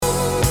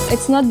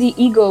It's not the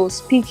ego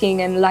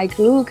speaking and like,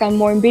 look, I'm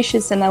more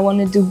ambitious and I want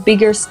to do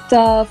bigger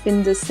stuff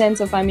in the sense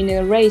of I'm in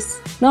a race.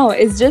 No,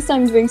 it's just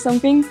I'm doing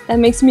something that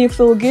makes me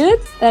feel good,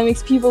 that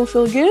makes people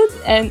feel good,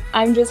 and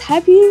I'm just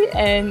happy.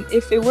 And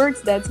if it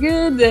works, that's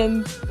good.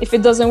 And if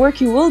it doesn't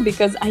work, you will,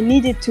 because I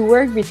need it to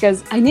work,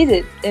 because I need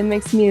it. It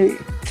makes me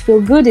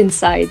feel good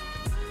inside.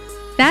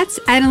 That's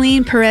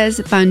Adeline Perez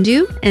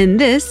Bondu, and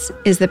this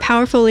is the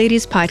Powerful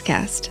Ladies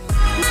Podcast.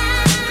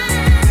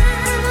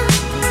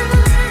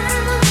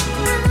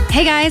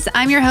 Hey guys,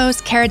 I'm your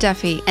host, Cara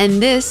Duffy,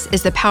 and this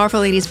is the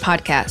Powerful Ladies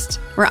Podcast,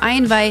 where I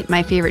invite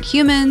my favorite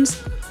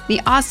humans, the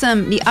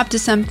awesome, the up to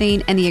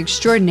something, and the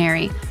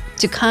extraordinary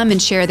to come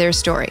and share their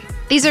story.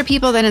 These are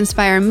people that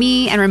inspire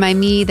me and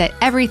remind me that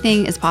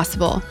everything is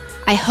possible.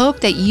 I hope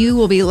that you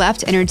will be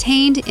left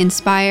entertained,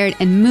 inspired,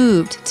 and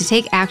moved to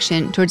take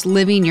action towards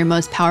living your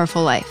most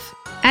powerful life.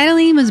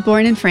 Adeline was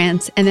born in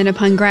France and then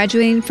upon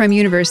graduating from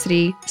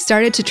university,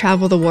 started to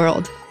travel the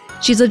world.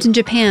 She's lived in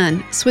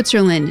Japan,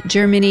 Switzerland,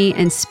 Germany,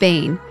 and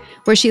Spain,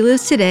 where she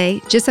lives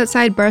today just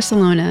outside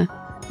Barcelona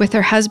with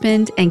her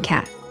husband and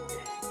cat.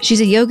 She's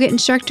a yoga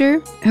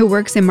instructor who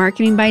works in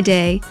marketing by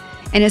day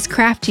and is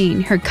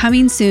crafting her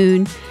coming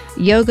soon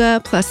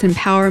yoga plus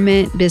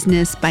empowerment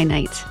business by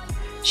night.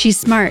 She's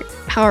smart,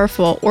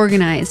 powerful,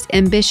 organized,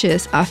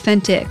 ambitious,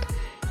 authentic,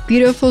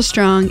 beautiful,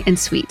 strong, and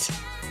sweet.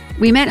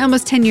 We met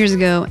almost 10 years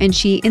ago, and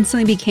she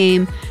instantly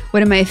became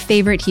one of my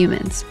favorite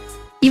humans.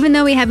 Even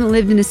though we haven't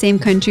lived in the same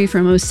country for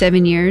almost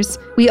 7 years,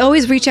 we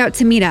always reach out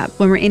to meet up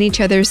when we're in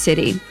each other's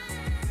city.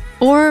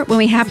 Or when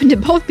we happen to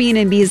both be in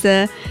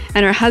Ibiza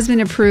and our husband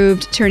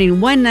approved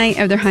turning one night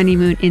of their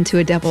honeymoon into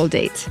a double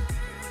date.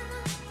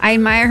 I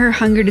admire her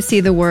hunger to see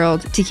the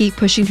world, to keep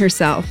pushing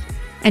herself,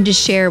 and to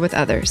share with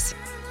others.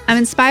 I'm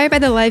inspired by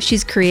the life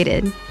she's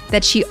created,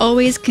 that she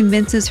always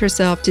convinces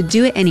herself to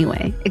do it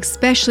anyway,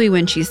 especially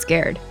when she's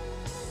scared,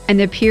 and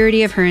the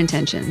purity of her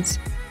intentions.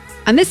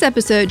 On this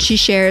episode, she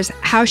shares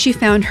how she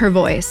found her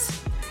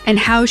voice and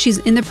how she's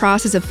in the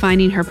process of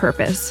finding her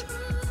purpose.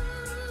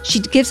 She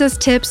gives us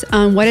tips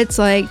on what it's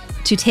like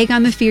to take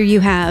on the fear you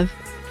have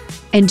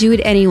and do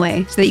it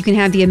anyway so that you can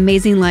have the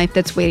amazing life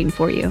that's waiting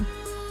for you.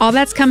 All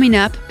that's coming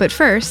up, but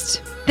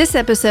first, this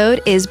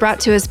episode is brought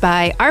to us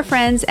by our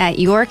friends at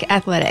York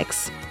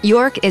Athletics.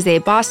 York is a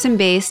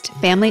Boston-based,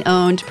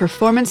 family-owned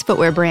performance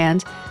footwear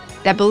brand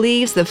that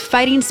believes the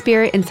fighting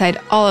spirit inside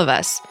all of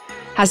us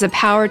has the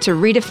power to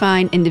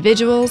redefine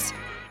individuals,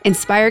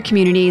 inspire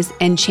communities,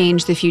 and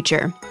change the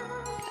future.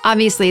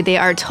 Obviously, they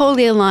are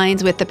totally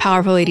aligned with the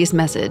Powerful Ladies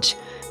message.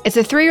 It's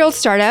a 3-year-old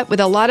startup with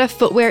a lot of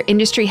footwear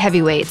industry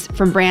heavyweights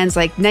from brands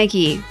like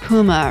Nike,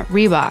 Puma,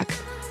 Reebok,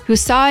 who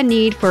saw a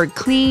need for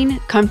clean,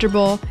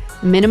 comfortable,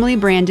 minimally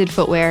branded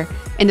footwear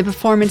in the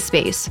performance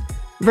space,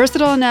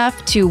 versatile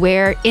enough to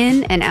wear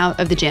in and out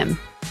of the gym.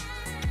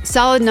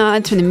 Solid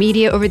nods from the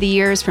media over the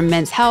years from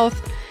Men's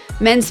Health,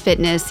 Men's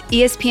Fitness,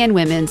 ESPN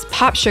Women's,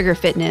 Pop Sugar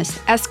Fitness,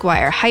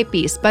 Esquire,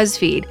 Hypebeast,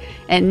 BuzzFeed,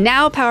 and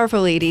now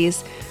Powerful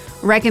Ladies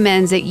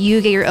recommends that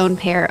you get your own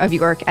pair of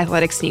York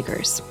Athletic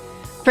sneakers.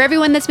 For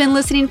everyone that's been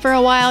listening for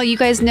a while, you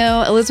guys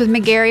know Elizabeth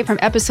McGarry from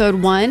episode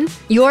 1.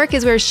 York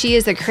is where she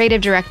is the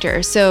creative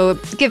director. So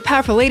give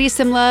Powerful Ladies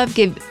some love,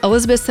 give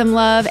Elizabeth some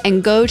love,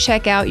 and go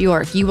check out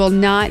York. You will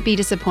not be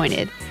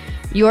disappointed.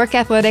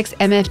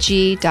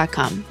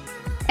 YorkAthleticsMFG.com.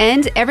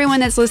 And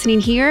everyone that's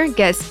listening here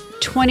gets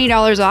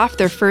 $20 off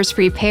their first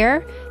free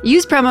pair.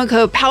 Use promo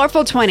code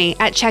POWERFUL20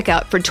 at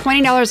checkout for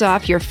 $20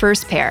 off your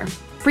first pair.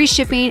 Free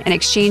shipping and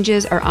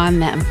exchanges are on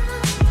them.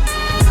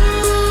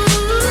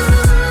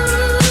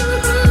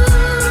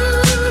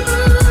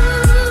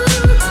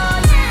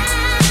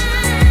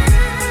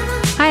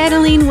 Hi,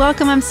 Adeline.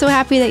 Welcome. I'm so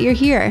happy that you're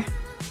here.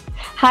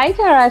 Hi,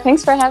 Cara.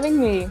 Thanks for having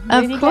me.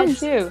 Of really course.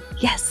 Good too.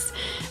 Yes.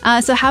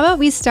 So how about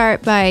we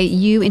start by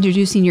you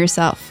introducing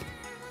yourself?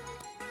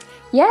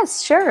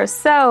 Yes, sure.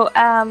 So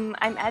I'm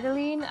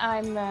Adeline.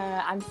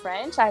 I'm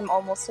French. I'm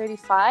almost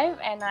 35,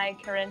 and I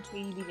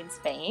currently live in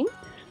Spain.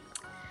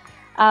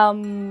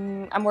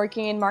 I'm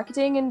working in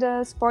marketing in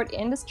the sport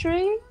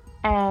industry,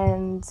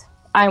 and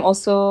I'm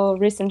also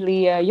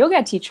recently a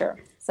yoga teacher.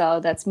 So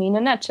that's me in a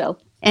nutshell.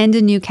 And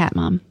a new cat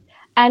mom.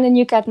 And a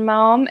new cat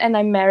mom, and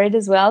I'm married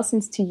as well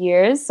since 2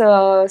 years.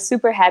 So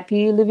super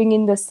happy, living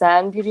in the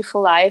sun,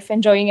 beautiful life,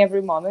 enjoying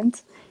every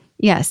moment.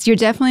 Yes, you're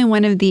definitely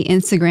one of the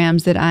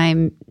Instagrams that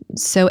I'm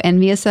so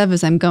envious of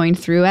as I'm going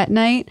through at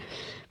night,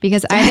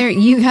 because either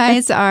you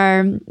guys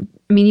are,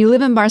 you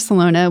live in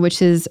Barcelona, or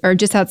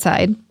just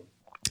outside,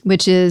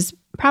 which is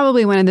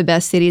probably one of the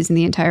best cities in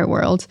the entire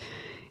world.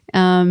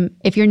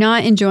 If you're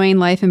not enjoying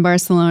life in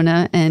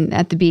Barcelona and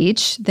at the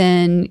beach,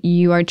 then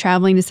you are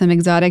traveling to some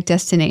exotic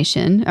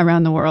destination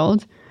around the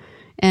world.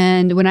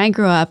 And when I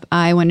grow up,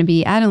 I want to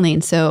be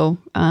Adeline. So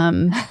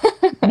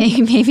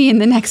maybe in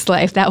the next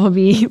life, that will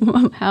be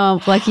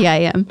how lucky I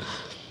am.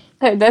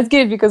 That's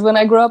good, because when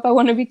I grow up, I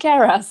want to be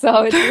Cara.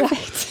 So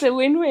it's a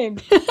win-win.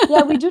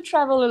 Yeah, we do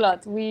travel a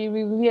lot. We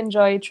really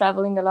enjoy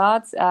traveling a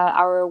lot.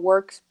 Our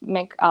work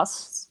make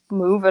us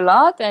move a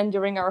lot. And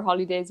during our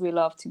holidays, we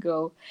love to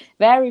go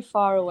very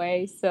far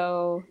away.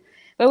 So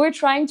But we're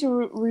trying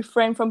to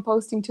refrain from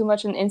posting too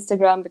much on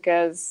Instagram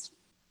because,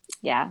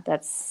 yeah,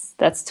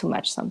 that's too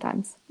much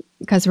sometimes.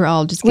 Because we're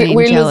all just getting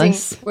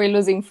jealous. We're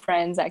losing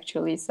friends,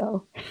 actually,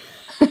 so...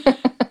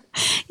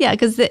 Yeah,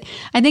 because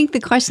I think the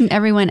question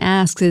everyone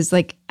asks is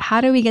like, how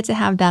do we get to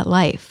have that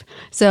life?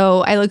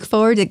 So I look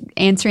forward to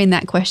answering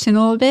that question a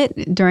little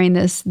bit during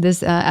this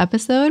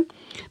episode.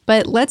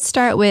 But let's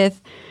start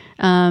with,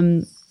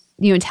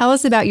 tell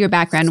us about your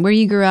background, where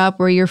you grew up,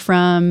 where you're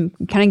from.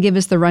 Kind of give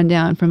us the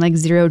rundown from like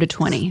 0 to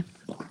 20.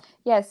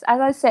 Yes, as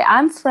I say,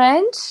 I'm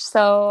French,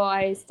 so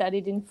I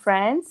studied in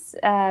France,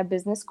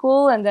 business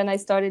school, and then I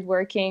started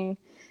working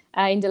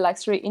in the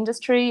luxury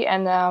industry,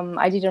 and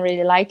I didn't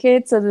really like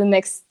it. So the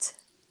next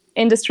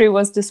industry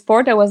was the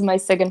sport. That was my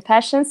second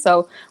passion,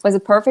 so it was a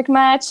perfect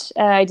match.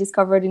 I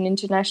discovered an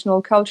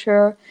international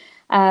culture.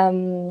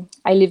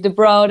 I lived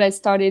abroad. I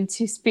started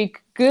to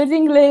speak good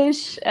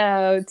English,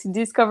 to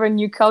discover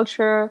new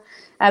culture,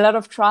 a lot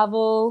of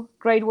travel,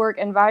 great work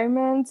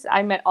environment.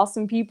 I met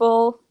awesome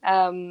people.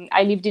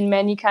 I lived in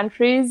many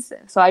countries,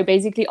 so I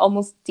basically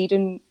almost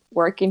didn't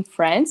work in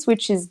France,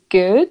 which is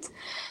good,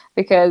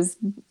 because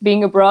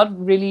being abroad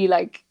really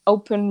like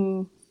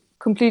opened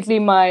completely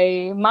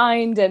my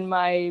mind and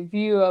my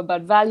view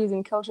about values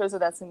and culture. So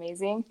that's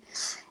amazing.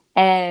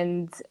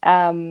 And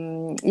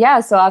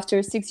so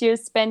after 6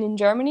 years spent in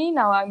Germany,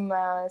 now I'm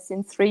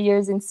since 3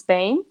 years in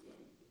Spain.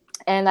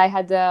 And I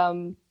had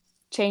a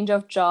change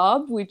of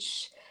job,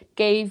 which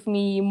gave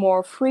me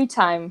more free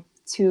time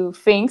to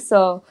think.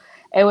 So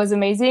it was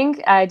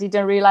amazing. I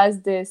didn't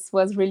realize this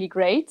was really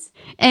great.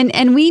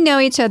 And we know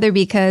each other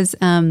because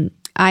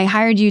I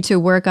hired you to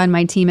work on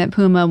my team at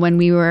Puma when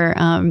we were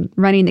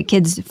running the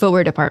kids'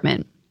 footwear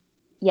department.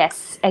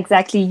 Yes,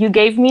 exactly. You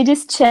gave me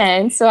this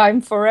chance, so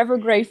I'm forever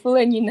grateful,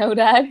 and you know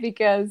that,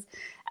 because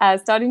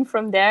starting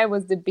from there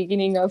was the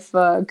beginning of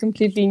a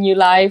completely new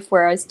life,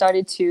 where I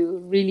started to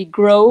really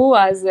grow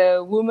as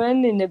a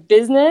woman in a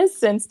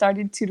business and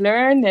started to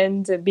learn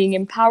and being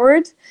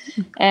empowered.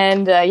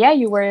 And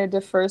you were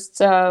the first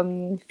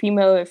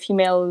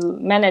female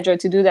manager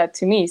to do that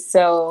to me.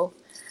 So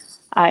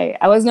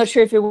I was not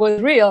sure if it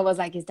was real. I was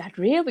like, is that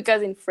real?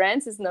 Because in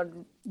France, it's not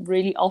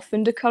really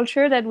often the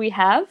culture that we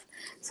have.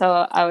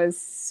 So I was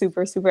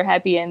super, super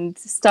happy. And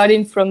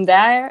starting from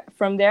there,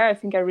 I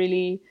think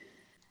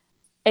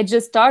it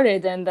just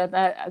started, and that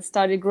I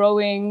started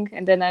growing.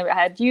 And then I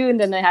had you, and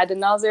then I had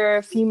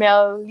another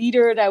female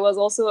leader that was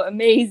also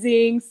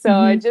amazing. So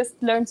I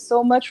just learned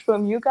so much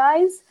from you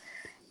guys.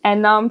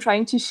 And now I'm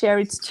trying to share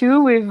it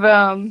too with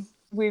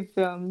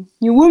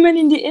new women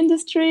in the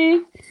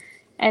industry.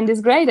 And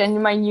it's great. And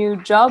in my new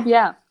job,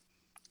 I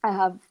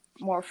have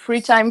more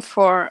free time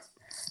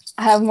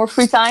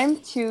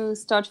to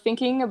start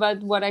thinking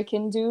about what I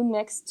can do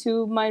next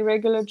to my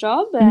regular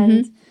job.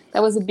 And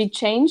that was a big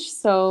change.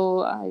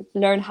 So I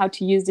learned how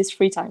to use this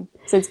free time.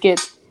 So it's good.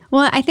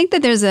 Well, I think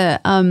that there's a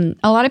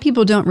lot of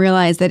people don't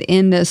realize that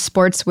in the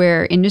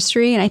sportswear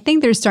industry, and I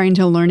think they're starting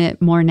to learn it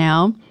more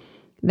now,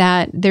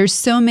 that there's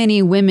so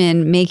many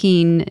women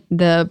making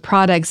the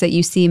products that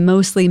you see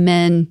mostly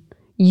men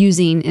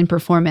using in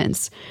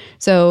performance.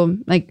 So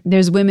like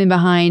there's women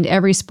behind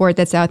every sport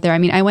that's out there. I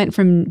mean, I went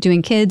from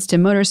doing kids to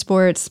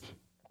motorsports,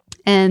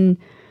 and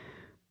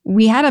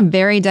we had a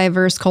very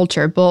diverse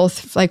culture,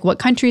 both like what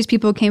countries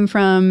people came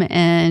from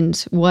and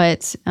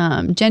what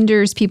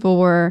genders people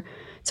were.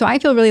 So I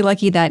feel really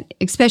lucky that,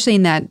 especially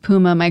in that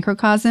Puma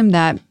microcosm,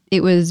 that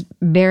it was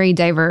very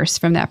diverse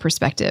from that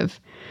perspective.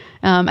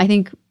 I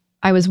think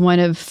I was one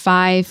of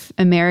 5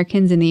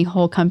 Americans in the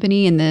whole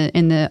company in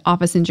the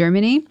office in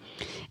Germany.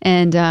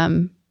 And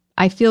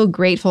I feel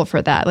grateful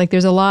for that. Like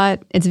there's a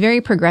lot, it's very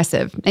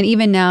progressive. And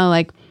even now,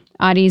 like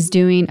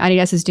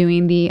Adidas is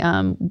doing the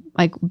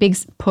like big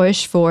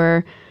push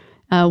for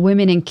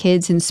women and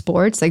kids in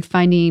sports, like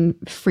finding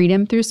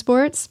freedom through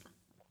sports.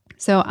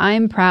 So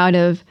I'm proud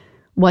of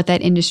what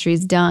that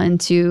industry's done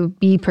to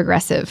be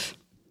progressive.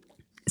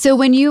 So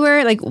when you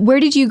were like, where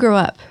did you grow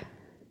up?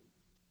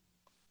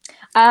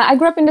 I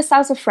grew up in the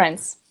south of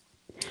France.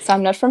 So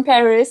I'm not from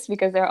Paris,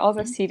 because there are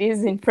other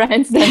cities in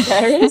France than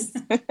Paris.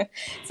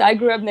 So I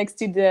grew up next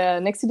to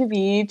the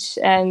beach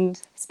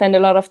and spent a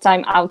lot of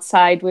time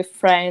outside with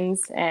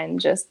friends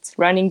and just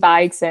riding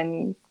bikes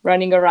and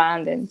running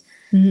around and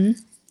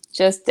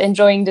just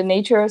enjoying the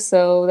nature.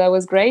 So that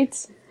was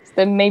great.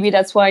 Then maybe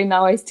that's why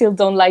now I still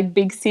don't like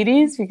big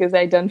cities, because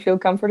I don't feel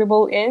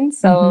comfortable in.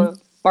 So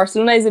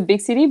Barcelona is a big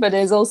city, but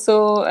there's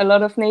also a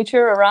lot of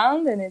nature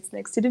around, and it's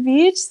next to the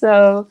beach.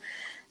 So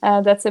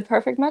that's a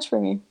perfect match for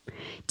me.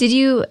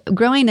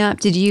 Growing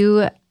up,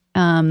 was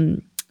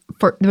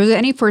there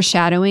any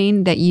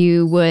foreshadowing that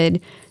you would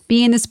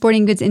be in the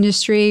sporting goods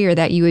industry, or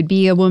that you would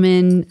be a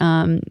woman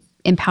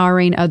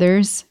empowering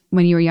others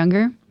when you were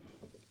younger?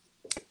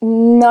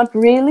 Not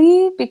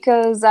really,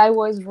 because I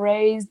was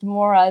raised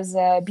more as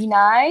be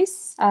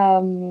nice,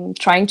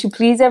 trying to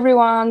please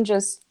everyone,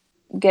 just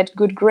get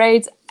good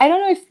grades. I don't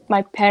know if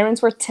my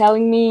parents were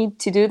telling me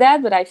to do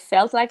that, but I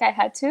felt like I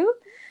had to.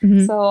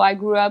 So I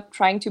grew up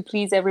trying to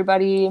please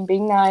everybody and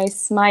being nice,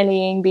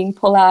 smiling, being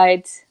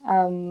polite.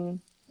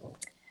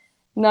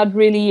 not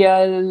really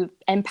a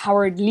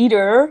empowered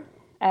leader,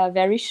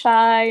 very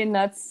shy,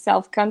 not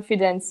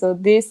self-confident. So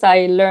this,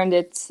 I learned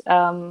it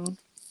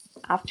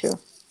after.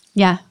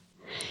 Yeah.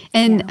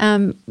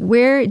 And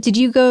where did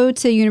you go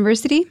to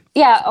university?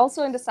 Yeah,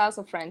 also in the south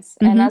of France.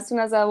 And as soon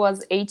as I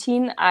was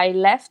 18, I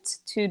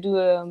left to do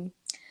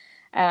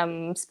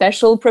a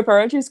special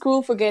preparatory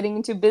school for getting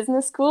into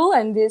business school.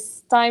 And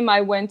this time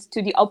I went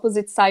to the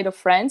opposite side of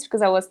France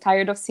because I was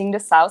tired of seeing the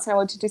south and I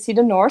wanted to see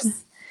the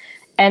north.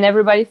 And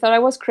everybody thought I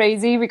was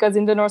crazy because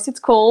in the north it's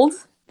cold.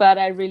 But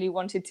I really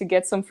wanted to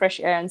get some fresh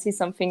air and see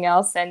something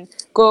else and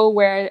go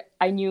where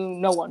I knew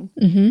no one.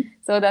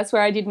 So that's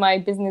where I did my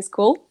business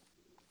school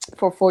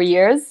for 4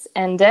 years.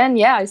 And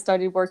then, I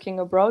started working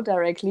abroad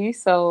directly.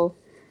 So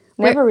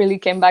never really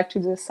came back to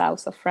the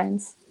south of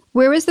France.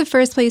 Where was the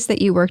first place that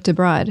you worked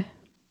abroad?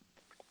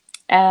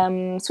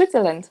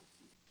 Switzerland.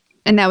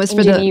 And that was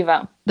for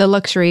Geneva. The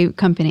luxury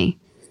company.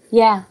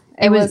 Yeah,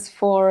 it was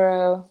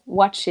for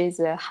watches,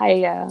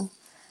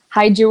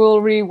 high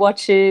jewelry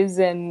watches,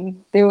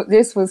 and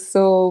this was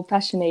so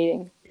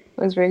fascinating. It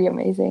was really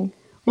amazing.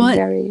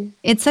 Well,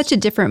 it's such a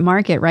different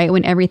market, right?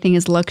 When everything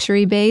is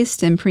luxury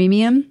based and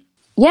premium.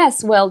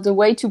 Yes, well, the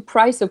way to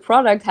price a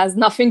product has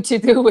nothing to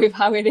do with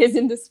how it is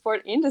in the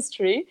sport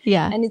industry.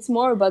 Yeah. And it's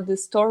more about the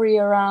story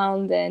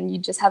around, and you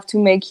just have to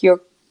make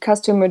your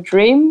customer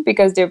dream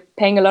because they're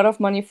paying a lot of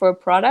money for a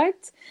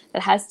product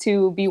that has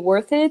to be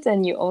worth it.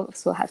 And you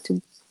also have to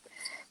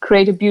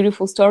create a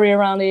beautiful story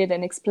around it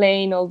and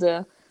explain all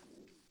the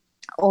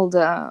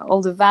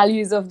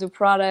values of the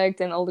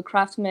product and all the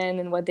craftsmen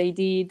and what they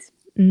did.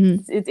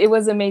 It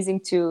was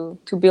amazing to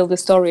build a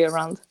story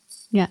around.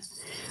 Yeah.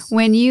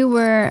 When you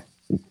were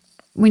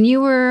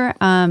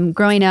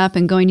growing up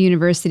and going to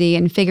university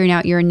and figuring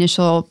out your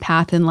initial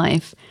path in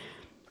life,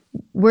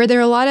 were there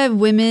a lot of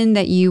women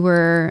that you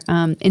were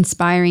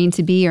inspiring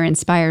to be or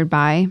inspired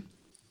by?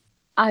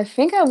 I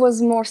think I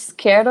was more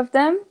scared of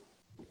them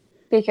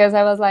because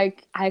I was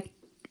like, I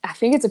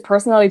think it's a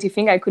personality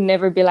thing. I could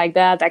never be like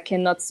that. I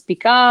cannot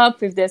speak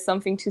up. If there's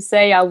something to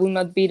say, I will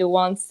not be the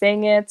one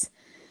saying it.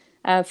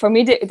 For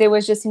me, they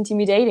was just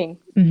intimidating.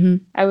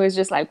 I was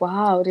just like,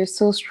 wow, they're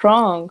so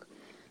strong.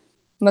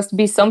 Must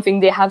be something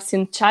they have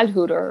since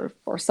childhood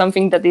or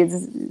something that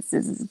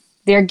is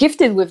they're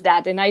gifted with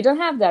that. And I don't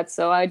have that.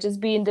 So I just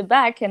be in the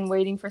back and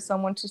waiting for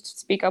someone to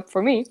speak up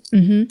for me.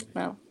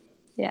 No.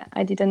 Yeah,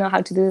 I didn't know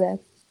how to do that.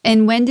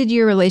 And when did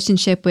your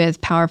relationship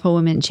with powerful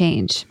women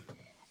change?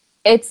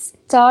 It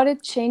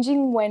started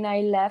changing when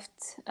I left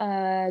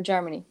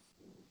Germany.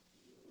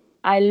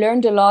 I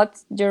learned a lot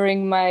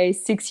during my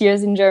 6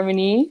 years in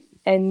Germany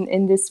and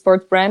in this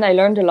sport brand. I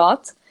learned a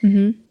lot.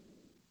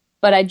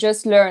 But I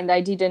just learned.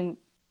 I didn't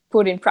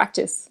put in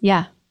practice.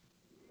 Yeah.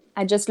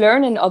 I just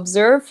learned and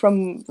observed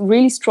from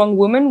really strong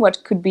women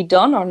what could be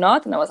done or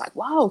not. And I was like,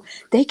 wow,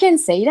 they can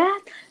say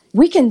that?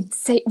 We can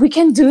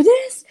do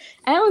this?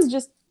 And I was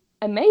just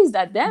amazed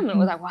at them. And I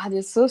was like, wow,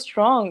 they're so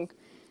strong.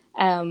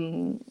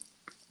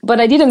 But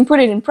I didn't put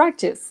it in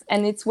practice.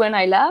 And it's when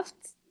I left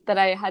that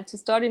I had to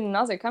start in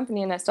another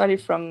company and I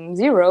started from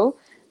zero,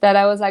 that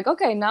I was like,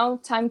 okay, now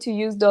time to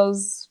use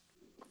those,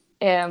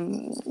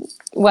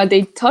 what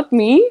they taught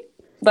me,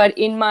 but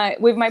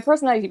with my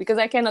personality, because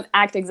I cannot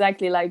act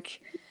exactly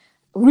like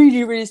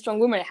really, really strong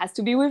woman. It has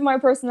to be with my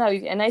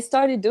personality. And I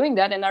started doing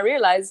that and I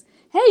realized,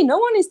 hey, no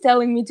one is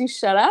telling me to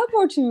shut up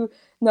or to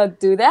not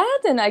do that.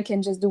 And I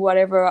can just do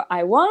whatever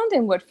I want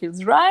and what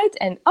feels right.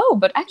 And,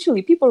 but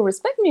actually people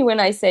respect me when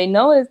I say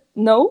no,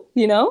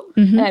 you know,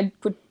 and I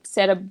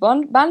set up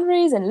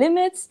boundaries and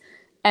limits.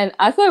 And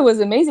I thought it was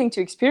amazing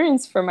to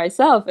experience for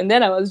myself. And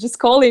then I was just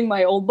calling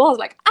my old boss,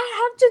 like, I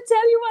have to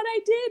tell you what I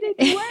did.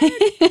 It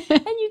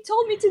worked. And you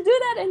told me to do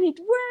that and it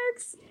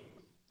works.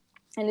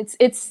 And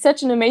it's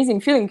such an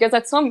amazing feeling because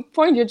at some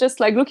point you're just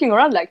like looking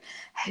around like,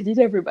 hey, did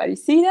everybody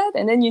see that?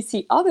 And then you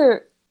see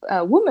other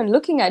women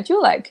looking at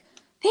you like,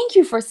 thank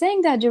you for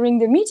saying that during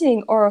the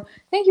meeting, or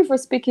thank you for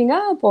speaking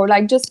up, or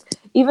like just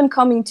even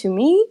coming to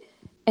me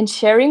and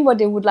sharing what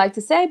they would like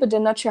to say, but they're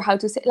not sure how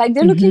to say. Like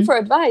they're looking for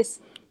advice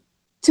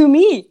to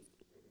me.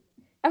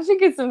 I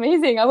think it's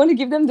amazing. I want to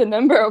give them the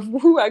number of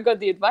who I got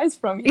the advice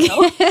from, you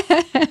know?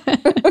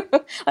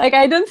 Like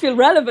I don't feel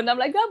relevant. I'm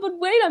like, but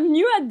wait, I'm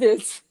new at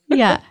this.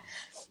 Yeah.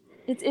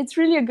 It's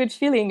really a good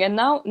feeling. And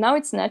now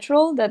it's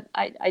natural that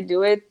I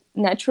do it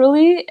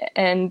naturally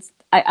and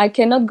I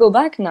cannot go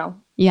back now.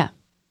 Yeah.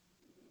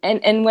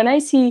 And when I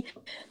see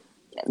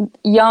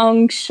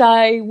young,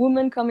 shy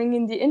women coming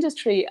in the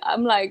industry,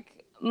 I'm like,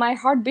 my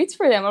heart beats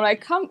for them. I'm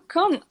like, come,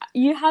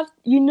 you have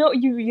to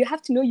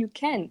know you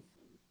can.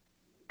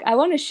 I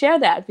want to share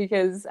that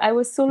because I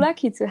was so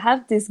lucky to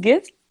have this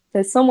gift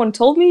that someone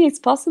told me it's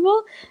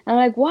possible. And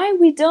I'm like, why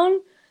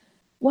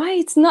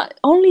it's not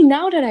only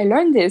now that I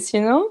learned this,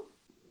 you know?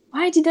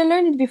 Why didn't I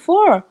learn it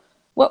before?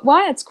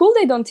 Why at school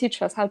they don't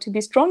teach us how to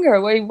be stronger?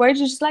 Why are you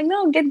just like,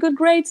 no, get good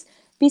grades,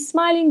 be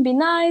smiling, be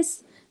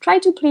nice, try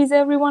to please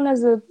everyone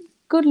as a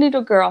good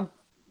little girl.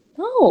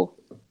 No.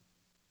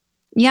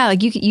 Yeah,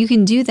 like you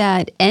can do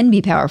that and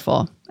be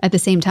powerful at the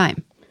same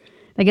time.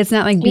 Like, it's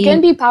not like you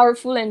can be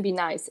powerful and be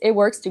nice. It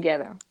works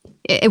together.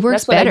 It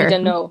works That's what better. I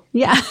didn't know.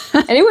 Yeah.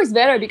 And it works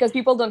better because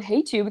people don't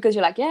hate you because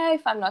you're like, yeah,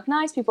 if I'm not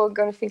nice, people are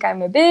going to think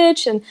I'm a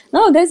bitch. And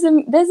no, there's a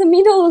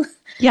middle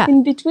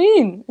in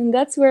between. And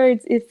that's where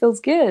it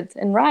feels good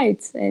and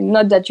right. And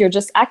not that you're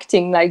just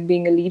acting like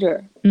being a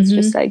leader. It's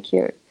just like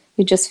you're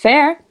just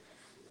fair.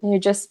 And you're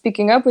just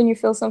speaking up when you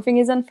feel something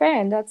is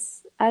unfair. And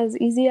that's as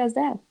easy as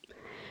that.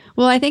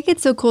 Well, I think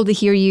it's so cool to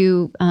hear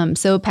you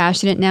so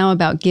passionate now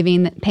about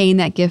paying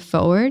that gift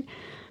forward.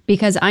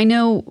 Because I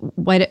know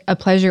what a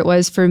pleasure it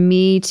was for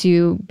me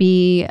to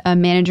be a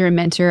manager and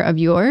mentor of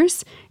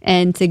yours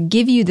and to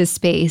give you the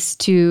space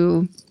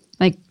to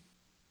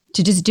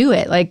just do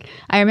it. Like,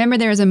 I remember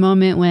there was a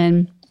moment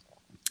when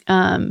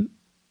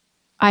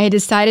I had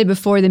decided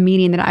before the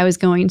meeting that I was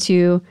going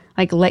to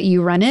let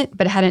you run it,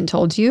 but I hadn't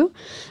told you.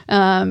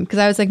 Because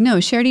I was like, no,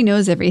 she already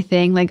knows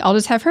everything. Like, I'll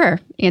just have her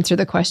answer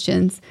the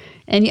questions.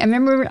 And I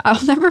remember,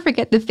 I'll never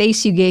forget the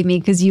face you gave me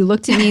because you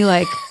looked at me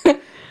like...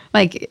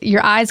 Like,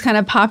 your eyes kind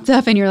of popped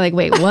up and you're like,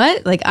 wait,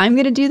 what? Like, I'm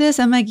going to do this?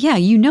 I'm like, yeah,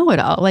 you know it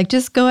all. Like,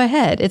 just go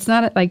ahead. It's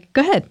not like,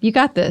 go ahead. You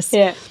got this.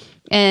 Yeah.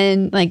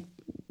 And like,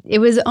 it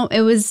was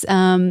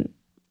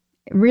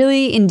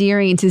really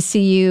endearing to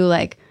see you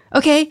like,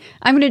 okay,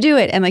 I'm going to do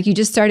it. And like, you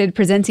just started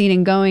presenting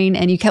and going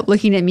and you kept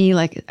looking at me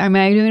like, am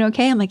I doing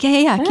okay? I'm like,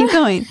 yeah, keep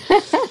going.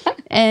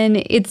 And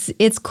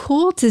it's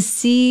cool to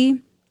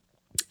see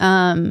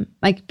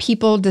like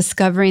people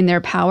discovering their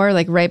power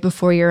like right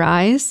before your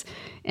eyes.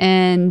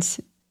 And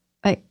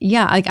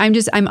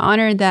I'm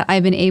honored that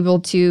I've been able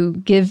to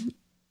give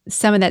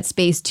some of that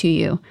space to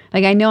you.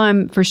 Like, I know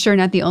I'm for sure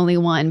not the only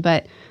one,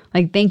 but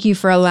like, thank you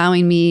for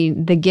allowing me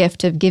the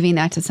gift of giving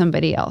that to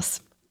somebody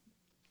else.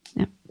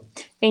 Yeah.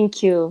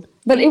 Thank you.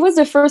 But it was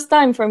the first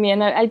time for me.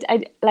 And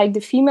I like the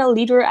female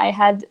leader I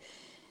had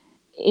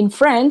in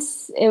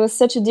France, it was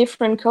such a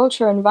different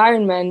culture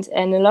environment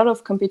and a lot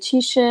of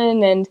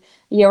competition and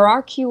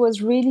hierarchy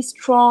was really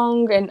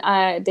strong. And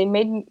they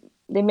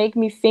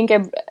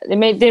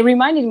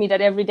reminded me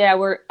that every day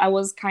I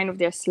was kind of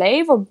their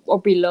slave or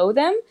below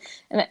them.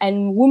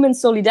 And women's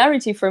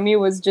solidarity for me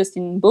was just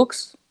in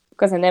books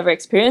because I never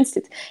experienced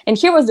it. And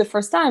here was the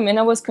first time. And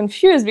I was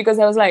confused because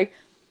I was like,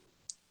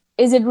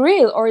 is it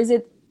real or is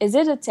it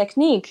a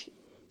technique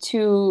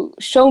to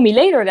show me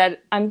later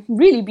that I'm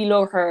really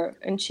below her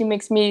and she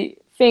makes me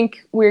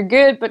think we're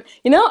good? But,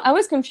 I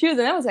was confused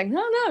and I was like,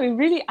 no,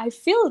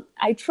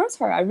 I trust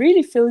her. I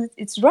really feel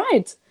it's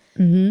right.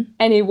 Mm-hmm.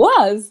 And it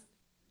was.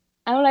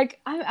 I'm like,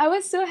 I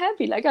was so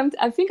happy. Like,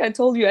 I think I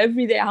told you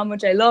every day how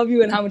much I love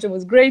you and how much I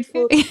was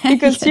grateful.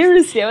 Because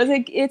seriously, I was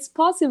like, it's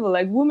possible.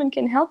 Like, women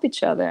can help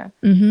each other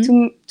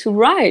to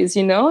rise,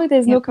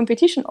 There's no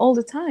competition all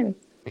the time.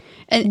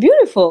 And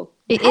beautiful.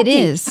 It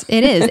is.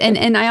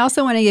 And I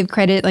also want to give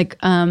credit, like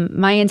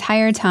my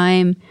entire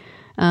time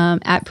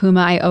at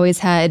Puma, I always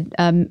had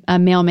a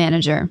male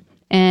manager.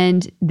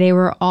 And they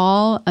were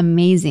all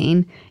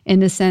amazing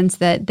in the sense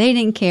that they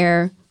didn't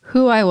care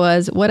who I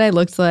was, what I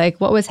looked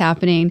like, what was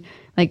happening.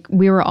 Like,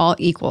 we were all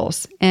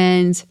equals.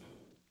 And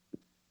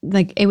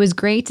like, it was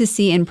great to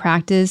see in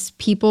practice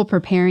people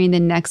preparing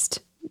the next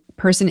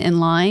person in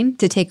line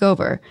to take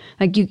over.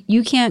 Like,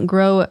 you can't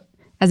grow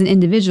as an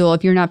individual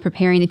if you're not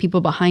preparing the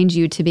people behind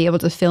you to be able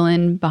to fill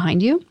in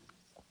behind you.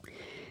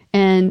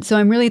 And so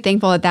I'm really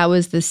thankful that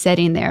was the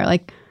setting there.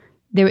 Like,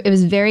 it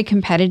was very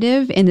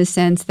competitive in the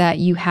sense that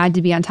you had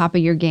to be on top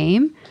of your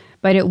game,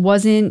 but it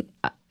wasn't,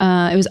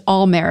 it was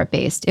all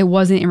merit-based. It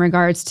wasn't in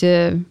regards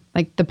to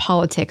like the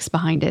politics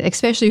behind it,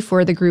 especially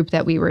for the group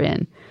that we were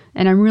in.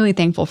 And I'm really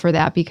thankful for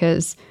that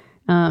because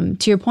to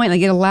your point,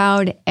 like, it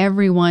allowed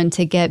everyone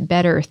to get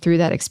better through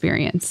that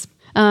experience.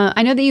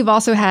 I know that you've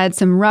also had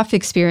some rough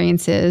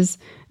experiences.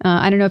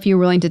 I don't know if you're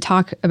willing to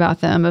talk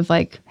about them of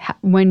like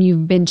when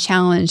you've been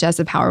challenged as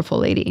a powerful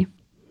lady.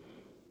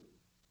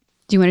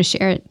 Do you want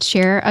to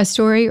share a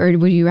story or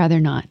would you rather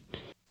not?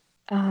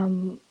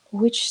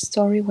 Which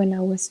story when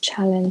I was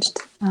challenged?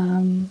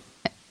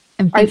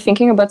 Are you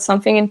thinking about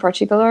something in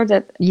particular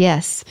that?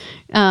 Yes.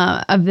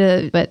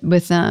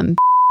 With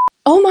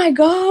Oh my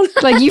God.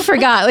 Like, you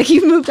forgot, like,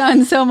 you've moved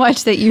on so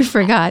much that you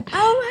forgot.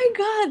 Oh my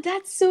God.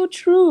 That's so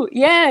true.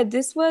 Yeah.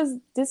 This was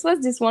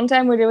this one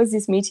time where there was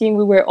this meeting.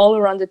 We were all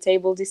around the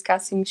table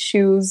discussing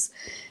shoes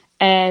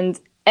and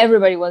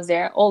everybody was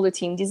there, all the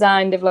team,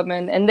 design,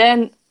 development. And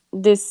then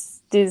this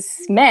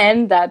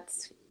man that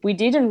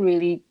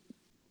we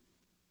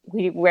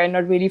were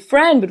not really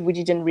friends, but we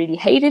didn't really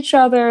hate each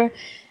other.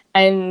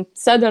 And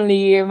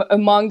suddenly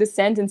among the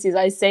sentences,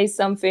 I say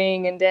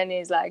something and then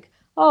he's like,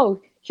 oh,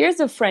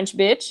 here's a French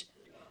bitch.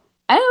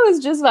 And I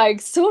was just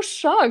like so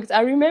shocked.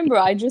 I remember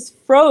I just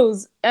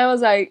froze. I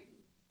was like,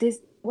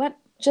 what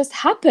just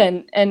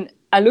happened? And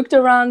I looked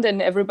around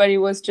and everybody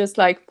was just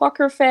like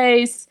poker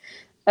face.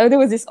 There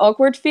was this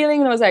awkward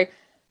feeling. And I was like,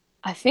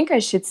 I think I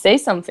should say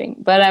something.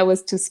 But I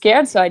was too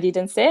scared, so I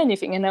didn't say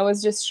anything. And I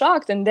was just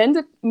shocked. And then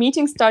the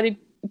meeting started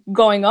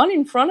going on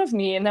in front of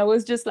me. And I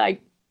was just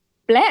like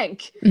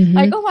blank. Mm-hmm.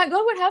 Like, oh my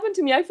God, what happened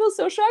to me? I feel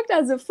so shocked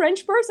as a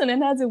French person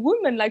and as a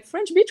woman, like,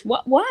 French bitch,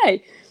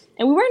 why?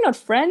 And we were not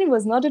friends. It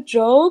was not a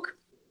joke.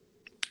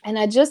 And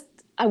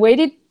I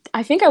waited.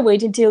 I think I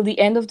waited till the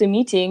end of the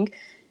meeting.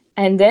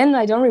 And then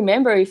I don't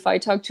remember if I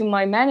talked to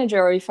my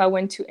manager or if I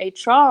went to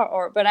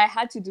HR, but I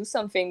had to do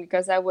something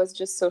because I was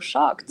just so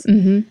shocked.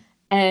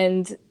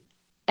 And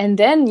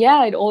then,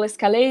 yeah, it all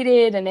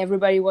escalated and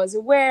everybody was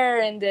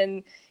aware. And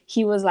then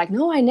he was like,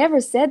 no, I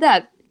never said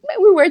that.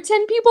 We were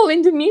 10 people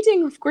in the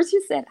meeting. Of course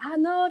you said,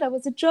 no, that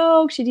was a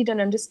joke. She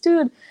didn't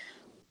understood.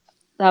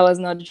 That was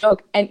not a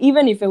joke. And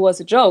even if it was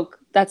a joke,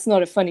 that's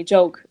not a funny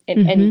joke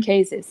in any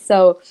cases.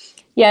 So,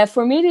 yeah,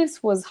 for me,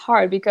 this was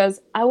hard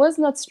because I was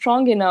not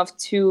strong enough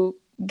to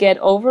get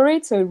over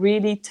it. So it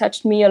really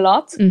touched me a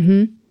lot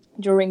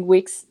during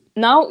weeks.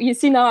 Now, you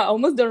see, now I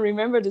almost don't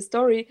remember the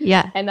story.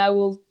 Yeah. And I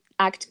will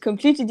act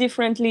completely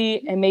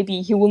differently. And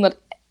maybe he will not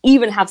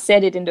even have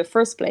said it in the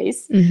first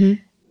place.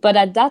 But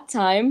at that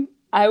time,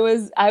 I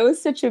was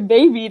such a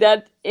baby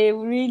that it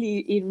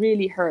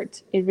really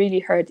hurt. It really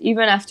hurt.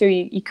 Even after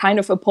he kind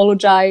of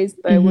apologized,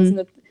 but it was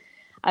not.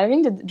 I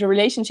think that the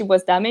relationship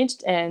was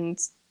damaged, and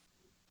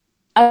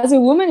as a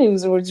woman, it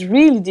was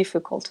really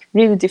difficult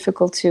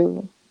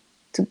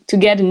to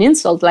get an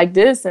insult like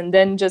this, and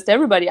then just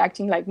everybody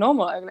acting like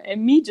normal,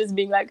 and me just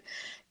being like,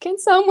 "Can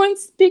someone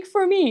speak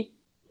for me?"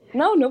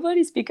 No,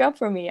 nobody speak up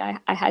for me.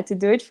 I had to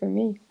do it for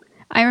me.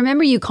 I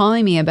remember you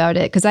calling me about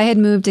it because I had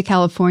moved to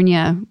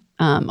California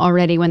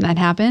already when that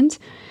happened.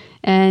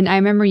 And I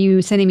remember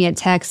you sending me a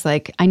text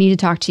like, I need to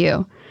talk to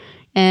you.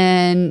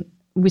 And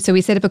so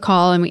we set up a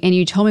call and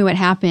you told me what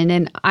happened.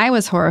 And I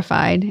was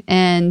horrified.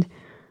 And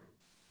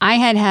I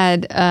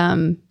had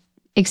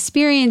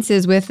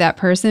experiences with that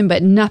person,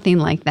 but nothing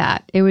like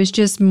that. It was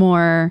just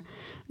more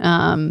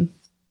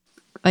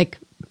like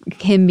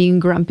him being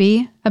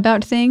grumpy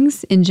about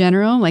things in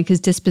general, like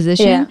his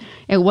disposition. Yeah.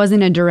 It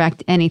wasn't a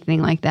direct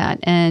anything like that.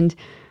 And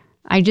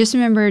I just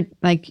remember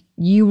like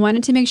you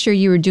wanted to make sure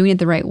you were doing it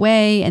the right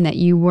way and that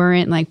you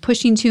weren't like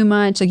pushing too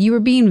much. Like you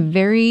were being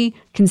very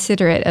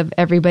considerate of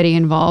everybody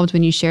involved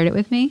when you shared it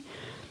with me.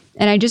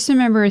 And I just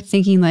remember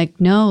thinking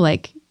like, no,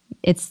 like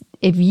it's,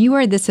 if you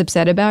are this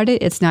upset about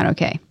it, it's not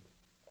okay.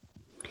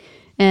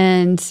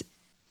 And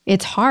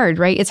it's hard,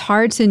 right? It's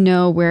hard to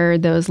know where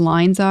those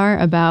lines are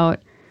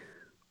about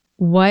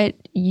what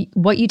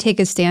you take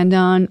a stand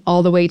on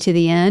all the way to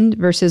the end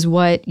versus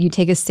what you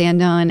take a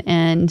stand on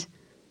and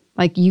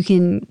like you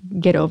can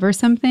get over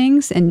some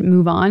things and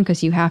move on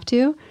because you have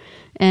to.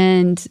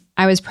 And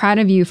I was proud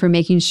of you for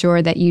making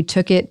sure that you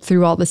took it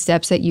through all the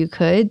steps that you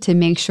could to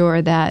make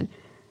sure that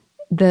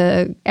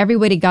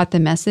everybody got the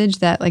message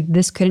that like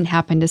this couldn't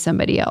happen to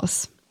somebody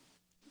else.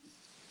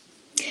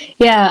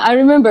 Yeah, I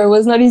remember it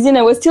was not easy and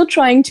I was still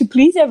trying to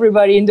please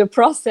everybody in the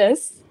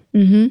process.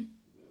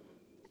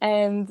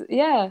 And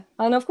yeah,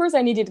 and of course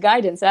I needed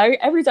guidance.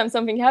 Every time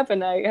something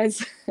happened, I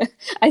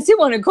still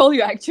want to call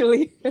you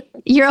actually.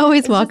 You're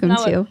always welcome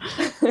to.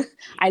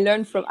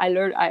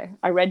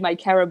 I read my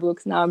Cara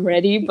books, now I'm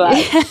ready, but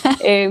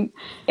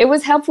it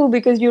was helpful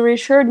because you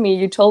reassured me.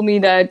 You told me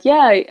that,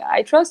 yeah,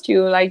 I trust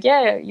you. Like,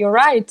 yeah, you're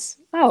right.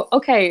 Oh,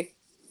 okay.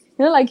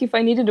 You know, like if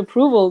I needed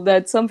approval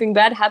that something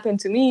bad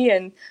happened to me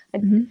and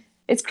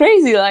it's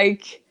crazy.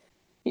 Like,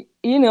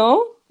 you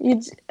know,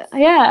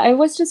 I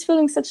was just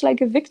feeling such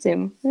like a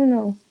victim, you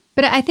know.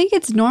 But I think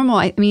it's normal.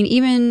 I mean,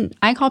 even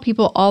I call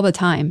people all the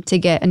time to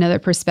get another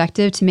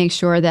perspective to make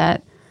sure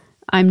that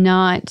I'm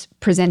not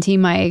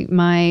presenting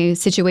my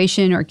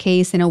situation or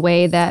case in a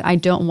way that I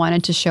don't want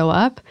it to show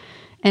up.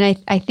 And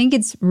I think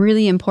it's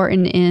really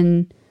important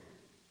in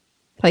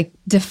like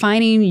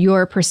defining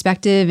your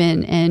perspective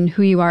and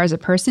who you are as a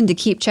person to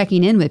keep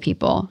checking in with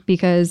people,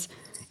 because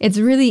it's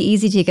really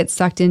easy to get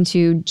sucked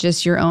into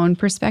just your own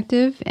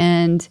perspective.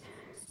 And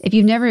if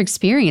you've never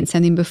experienced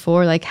something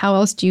before, like how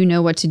else do you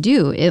know what to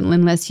do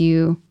unless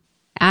you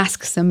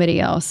ask somebody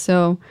else?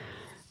 So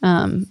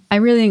I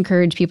really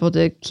encourage people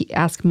to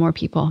ask more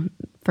people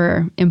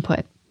for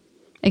input,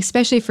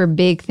 especially for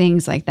big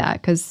things like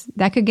that, because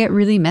that could get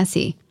really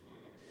messy.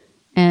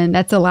 And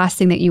that's the last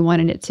thing that you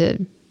wanted it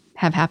to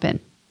have happen.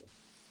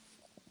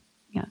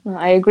 Yeah,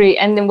 I agree.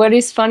 And then what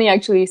is funny,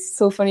 actually, it's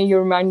so funny you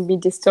remind me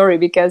this story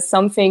because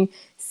something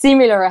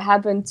similar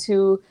happened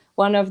to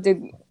one of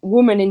the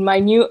women in my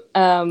new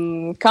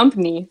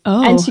company.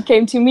 Oh. And she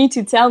came to me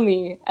to tell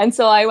me. And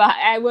so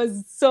I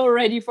was so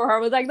ready for her. I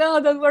was like, no,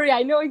 don't worry.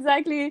 I know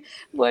exactly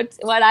what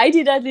I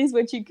did, at least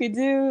what you could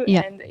do.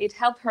 Yeah. And it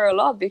helped her a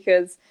lot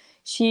because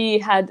she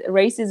had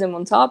racism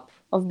on top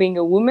of being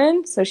a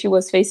woman. So she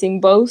was facing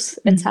both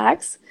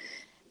attacks.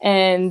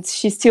 And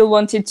she still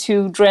wanted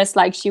to dress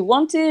like she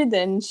wanted.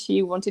 And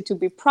she wanted to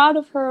be proud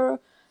of her,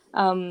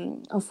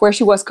 of where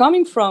she was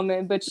coming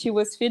from. But she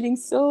was feeling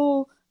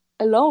so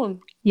alone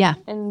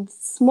and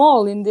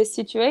small in this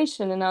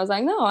situation. And I was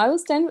like, no, I will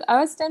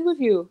stand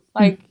with you.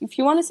 Like, if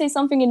you want to say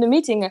something in the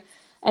meeting,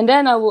 and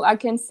then I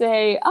can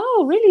say,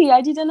 oh, really?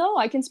 I didn't know.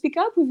 I can speak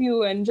up with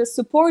you and just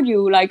support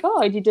you. Like,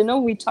 oh, I didn't know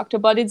we talked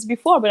about it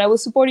before, but I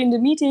was supporting the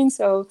meeting.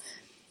 So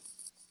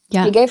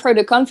it gave her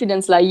the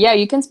confidence, like, yeah,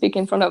 you can speak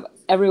in front of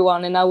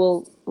everyone and I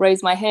will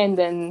raise my hand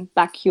and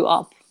back you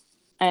up.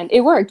 And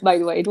it worked, by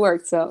the way, it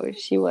worked. So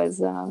she was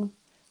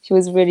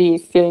really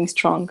feeling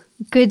strong.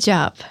 Good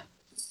job.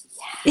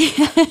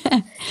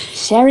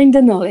 Sharing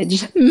the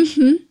knowledge.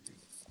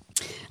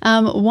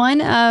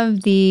 One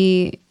of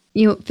the,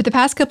 for the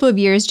past couple of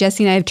years,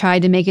 Jesse and I have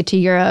tried to make it to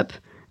Europe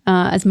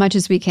as much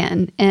as we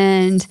can.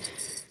 And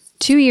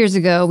 2 years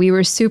ago, we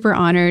were super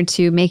honored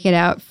to make it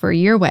out for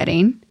your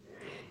wedding.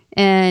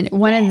 And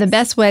one of the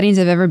best weddings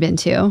I've ever been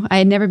to. I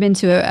had never been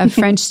to a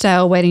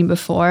French-style wedding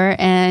before.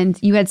 And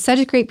you had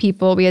such great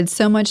people. We had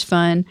so much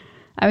fun.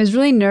 I was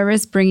really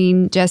nervous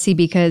bringing Jesse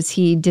because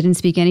he didn't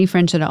speak any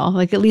French at all.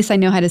 Like, at least I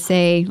know how to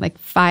say, like,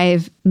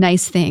 5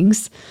 nice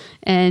things.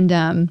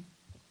 And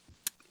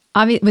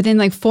within,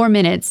 like, 4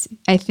 minutes,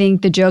 I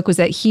think the joke was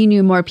that he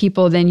knew more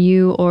people than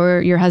you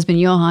or your husband,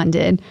 Johan,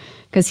 did,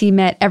 because he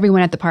met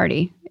everyone at the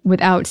party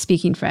without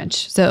speaking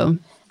French. So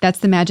that's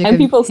the magic. And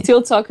people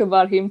still talk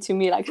about him to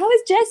me, like, how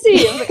is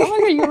Jesse? I was like, oh my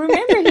God, you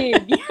remember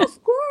him? Yeah,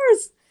 of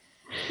course.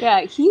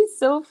 Yeah, he's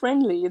so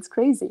friendly. It's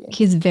crazy.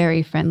 He's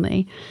very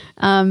friendly.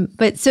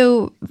 But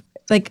so,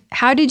 like,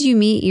 how did you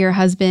meet your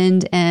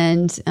husband,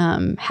 and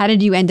how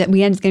did you end up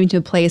getting to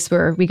a place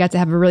where we got to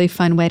have a really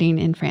fun wedding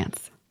in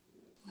France?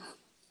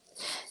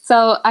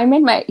 So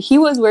he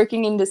was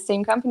working in the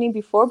same company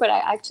before, but I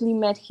actually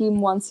met him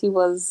once he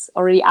was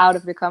already out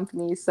of the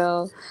company.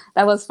 So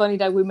that was funny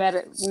that we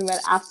met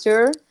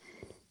after.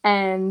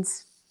 And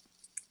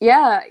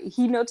yeah,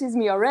 he noticed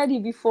me already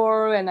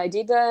before and I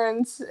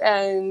didn't.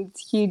 And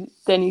he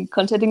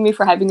contacted me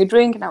for having a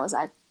drink. And I was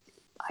like,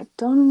 I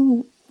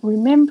don't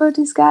remember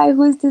this guy.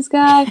 Who is this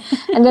guy?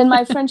 And then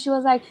my friend, she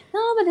was like,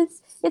 no, but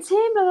it's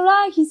him, blah, blah,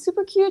 blah. He's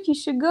super cute. You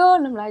should go.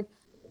 And I'm like,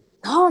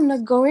 no, I'm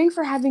not going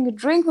for having a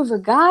drink with a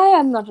guy.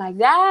 I'm not like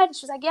that.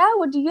 She's like, yeah,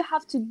 what do you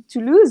have to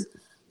lose?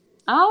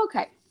 Oh,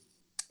 okay.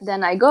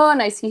 Then I go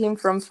and I see him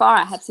from far.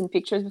 I have seen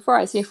pictures before.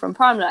 I see him from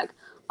far. I'm like,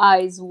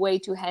 he's way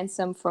too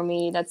handsome for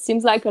me. That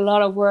seems like a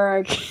lot of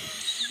work.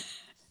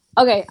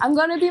 Okay, I'm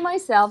going to be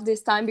myself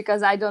this time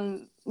because I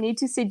don't need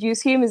to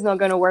seduce him. It's not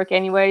going to work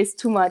anyway. It's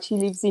too much. He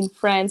lives in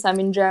France. I'm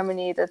in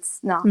Germany.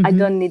 I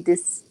don't need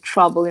this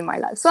trouble in my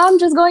life. So I'm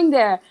just going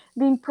there,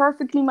 being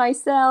perfectly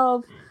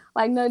myself.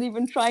 Like, not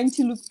even trying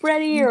to look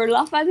pretty or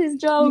laugh at his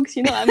jokes.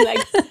 I'm like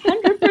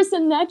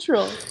 100%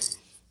 natural.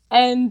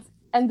 And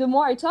the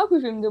more I talk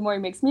with him, the more he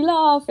makes me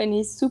laugh. And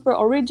he's super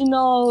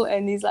original.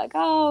 And he's like,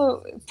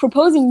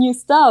 proposing new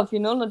stuff,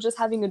 not just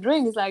having a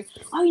drink. He's like,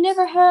 oh, you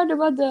never heard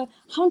about the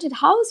haunted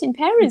house in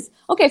Paris?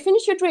 Okay,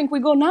 finish your drink. We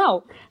go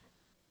now.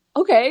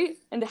 Okay.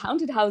 And the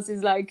haunted house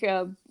is like,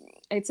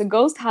 it's a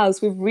ghost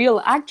house with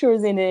real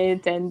actors in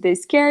it, and they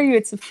scare you.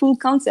 It's a full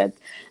concept.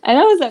 And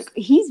I was like,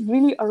 he's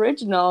really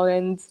original.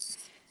 And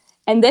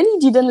then he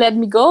didn't let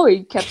me go.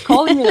 He kept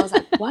calling me. And I was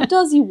like, what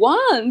does he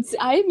want?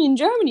 I'm in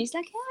Germany. He's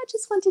like, yeah, I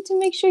just wanted to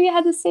make sure you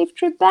had a safe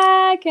trip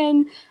back.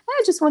 And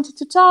I just wanted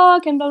to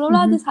talk and blah, blah,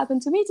 blah. This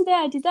happened to me today.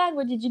 I did that.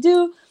 What did you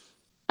do?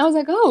 I was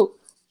like, oh,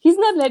 he's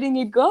not letting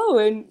it go.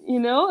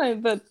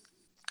 And, but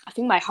I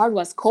think my heart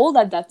was cold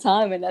at that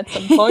time. And at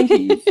some point,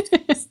 he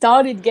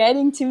started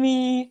getting to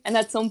me. And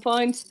at some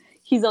point,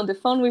 he's on the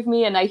phone with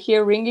me and I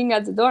hear ringing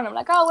at the door. And I'm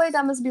like, oh, wait,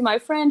 that must be my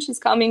friend. She's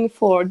coming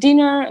for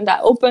dinner. And I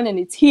open and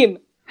it's him.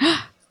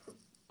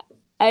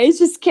 I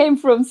just came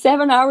from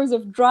 7 hours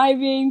of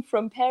driving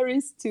from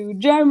Paris to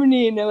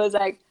Germany. And I was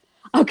like,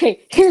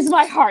 okay, here's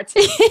my heart.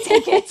 Take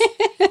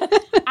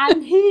it.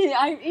 I'm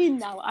in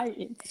now. I'm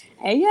in.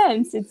 And yeah,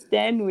 and since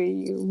then,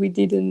 we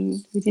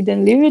didn't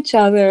leave each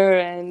other.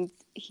 And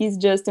he's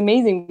just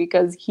amazing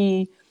because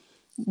he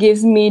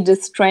gives me the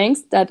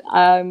strength that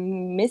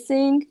I'm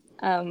missing.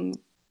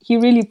 He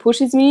really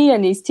pushes me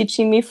and he's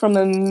teaching me from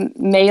a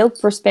male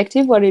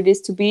perspective what it is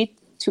to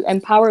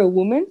empower a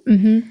woman.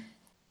 Mm-hmm.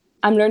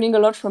 I'm learning a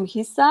lot from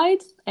his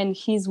side and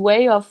his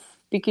way of,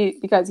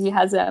 because he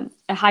has a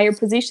higher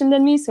position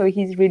than me. So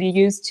he's really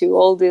used to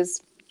all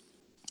this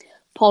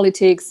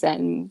politics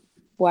and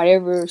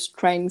whatever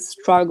strength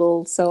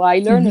struggle. So I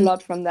learn a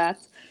lot from that.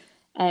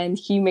 And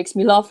he makes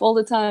me laugh all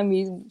the time.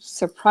 He's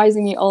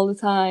surprising me all the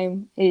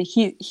time.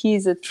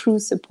 He's a true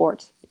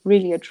support,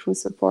 really a true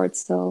support.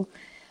 So,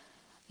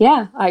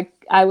 yeah,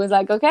 I was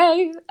like,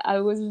 okay.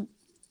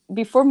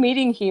 Before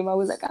meeting him, I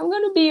was like, I'm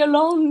going to be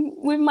alone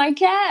with my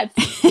cat.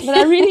 But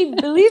I really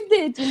believed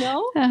it,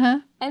 Uh-huh.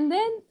 And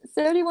then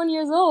 31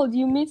 years old,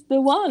 you meet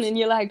the one and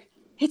you're like,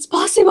 it's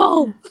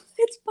possible.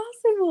 It's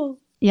possible.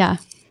 Yeah.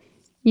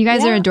 You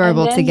guys are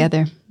adorable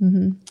together.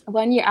 Mm-hmm.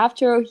 1 year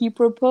after he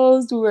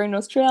proposed, we were in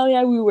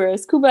Australia, we were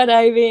scuba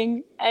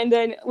diving, and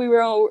then we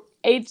were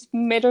 8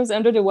 meters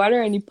under the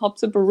water and he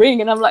pops up a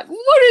ring and I'm like,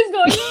 what is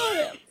going on?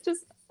 I'm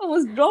just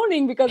almost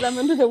drowning because I'm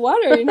under the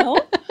water,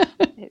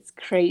 It's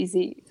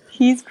crazy.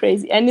 He's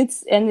crazy. And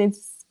it's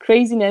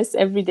craziness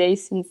every day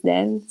since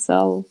then.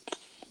 So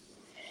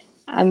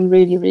I'm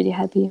really, really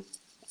happy.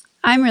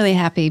 I'm really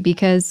happy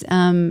because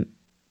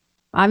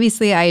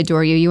obviously I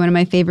adore you. You're one of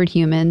my favorite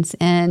humans.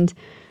 And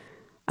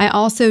I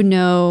also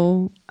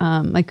know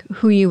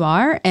who you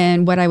are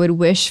and what I would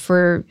wish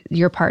for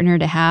your partner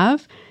to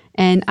have.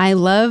 And I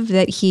love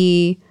that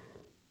he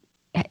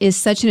is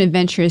such an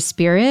adventurous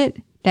spirit,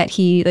 that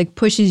he like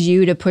pushes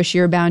you to push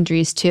your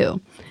boundaries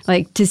too.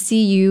 Like to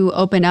see you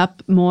open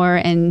up more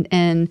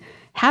and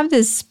have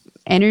this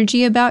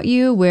energy about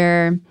you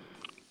where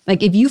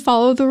like if you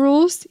follow the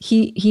rules,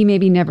 he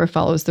maybe never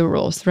follows the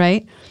rules,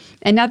 right?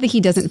 And not that he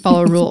doesn't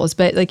follow rules,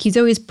 but like he's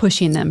always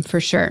pushing them for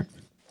sure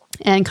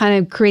and kind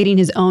of creating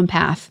his own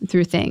path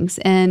through things.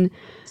 And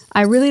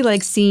I really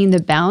like seeing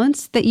the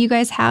balance that you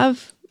guys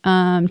have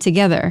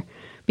together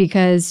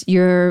because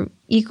you're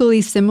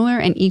equally similar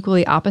and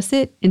equally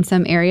opposite in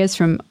some areas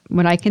from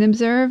what I can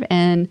observe.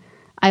 And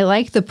I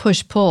like the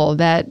push-pull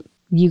that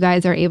you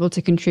guys are able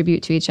to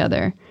contribute to each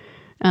other.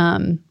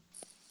 And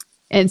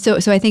so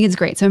I think it's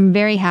great. So I'm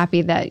very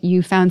happy that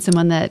you found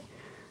someone that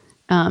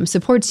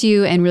supports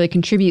you and really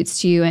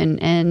contributes to you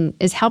and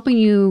is helping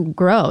you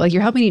grow. Like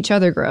you're helping each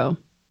other grow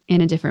in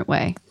a different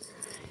way.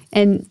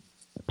 And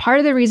part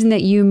of the reason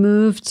that you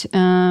moved,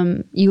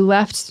 you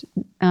left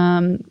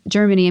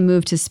Germany and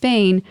moved to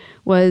Spain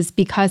was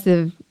because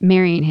of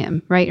marrying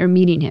him, right? Or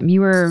meeting him.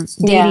 You were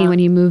dating when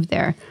you moved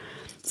there.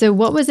 So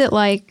what was it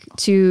like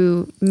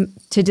to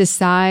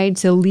decide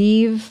to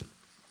leave,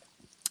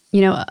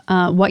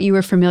 what you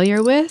were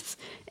familiar with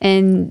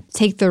and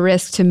take the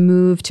risk to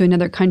move to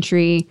another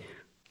country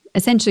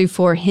essentially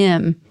for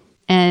him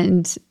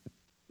and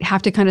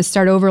have to kind of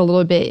start over a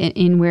little bit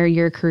in where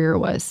your career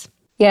was?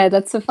 Yeah,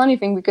 that's a funny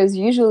thing because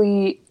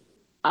usually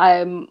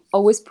I'm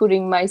always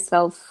putting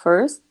myself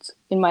first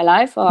in my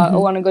life. I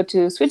want to go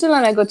to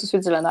Switzerland, I go to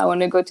Switzerland. I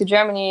want to go to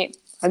Germany,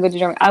 I go to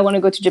Germany. I want to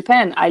go to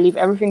Japan. I leave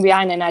everything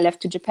behind and I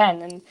left to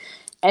Japan.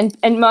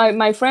 And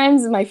my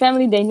friends, my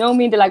family, they know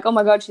me. They're like, oh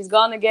my God, she's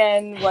gone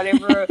again.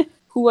 Whatever,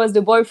 who was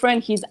the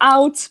boyfriend, he's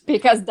out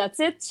because that's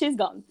it, she's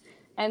gone.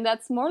 And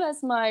that's more or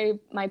less my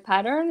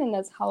pattern and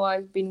that's how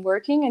I've been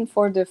working. And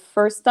for the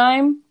first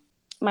time,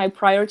 my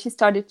priorities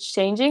started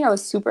changing. I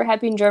was super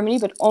happy in Germany,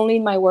 but only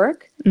in my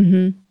work.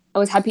 Mm-hmm. I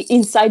was happy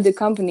inside the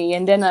company.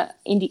 And then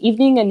in the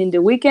evening and in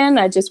the weekend,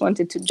 I just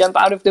wanted to jump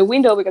out of the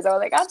window because I was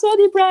like, I'm so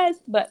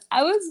depressed. But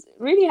I was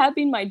really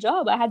happy in my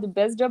job. I had the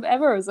best job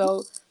ever.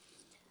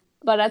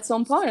 But at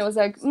some point, I was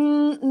like,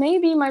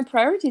 maybe my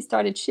priorities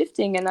started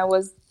shifting and I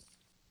was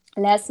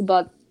less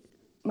about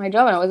my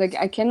job. And I was like,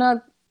 I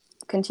cannot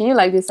continue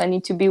like this. I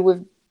need to be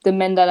with the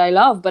men that I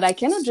love, but I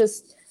cannot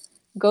just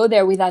go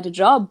there without a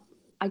job.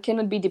 I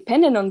cannot be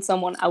dependent on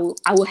someone. I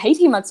will hate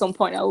him at some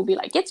point. I will be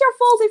like, it's your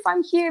fault if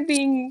I'm here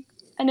being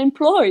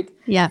unemployed.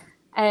 Yeah.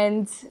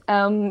 And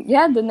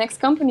the next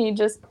company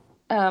just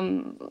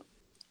headhunted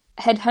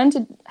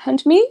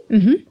me.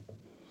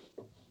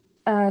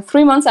 Mm-hmm.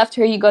 3 months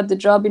after he got the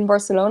job in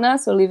Barcelona,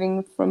 so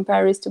leaving from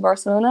Paris to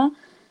Barcelona.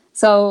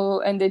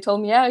 And they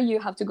told me, yeah, you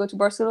have to go to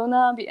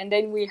Barcelona, and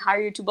then we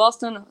hire you to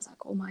Boston. I was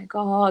like, oh my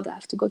God, I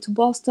have to go to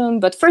Boston.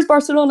 But first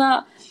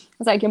Barcelona. I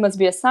was like, it must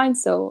be a sign.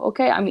 So,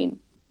 okay,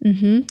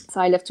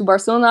 So I left to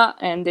Barcelona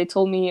and they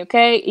told me,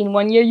 okay, in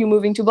 1 year, you're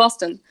moving to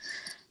Boston.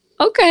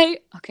 Okay,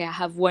 I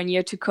have 1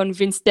 year to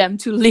convince them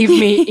to leave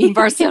me in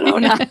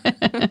Barcelona.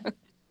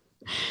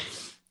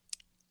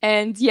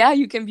 And yeah,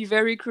 you can be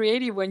very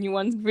creative when you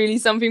want really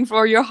something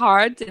for your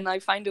heart. And I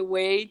find a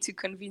way to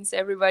convince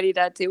everybody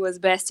that it was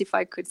best if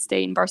I could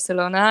stay in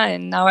Barcelona.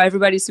 And now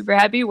everybody's super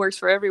happy, works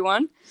for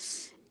everyone.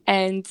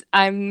 And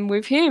I'm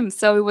with him.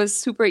 So it was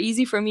super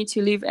easy for me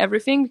to leave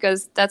everything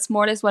because that's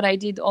more or less what I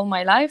did all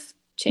my life,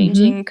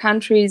 changing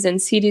countries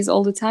and cities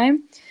all the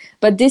time.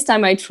 But this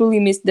time I truly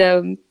miss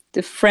the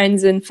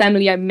friends and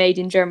family I made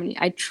in Germany.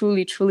 I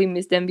truly, truly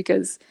miss them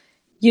because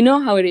you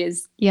know how it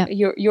is. Yeah.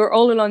 You're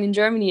all alone in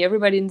Germany,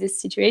 everybody in this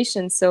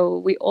situation. So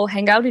we all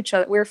hang out with each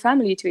other. We're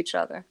family to each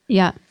other.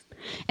 Yeah.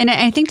 And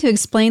I think to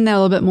explain that a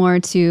little bit more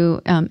to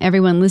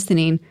everyone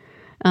listening,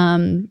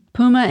 Puma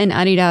and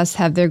Adidas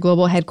have their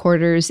global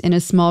headquarters in a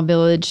small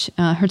village,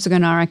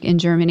 Herzogenaurach in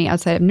Germany,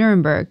 outside of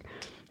Nuremberg.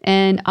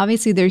 And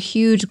obviously they're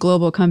huge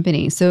global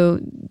companies. So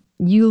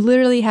you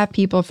literally have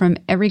people from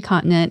every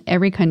continent,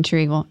 every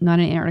country. Well, not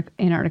in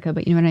Antarctica,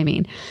 but you know what I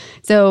mean.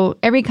 So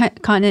every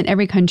continent,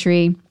 every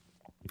country.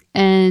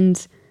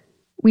 And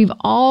we've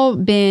all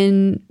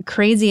been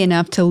crazy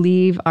enough to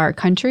leave our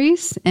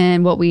countries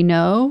and what we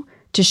know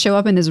to show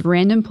up in this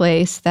random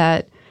place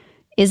that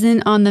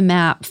isn't on the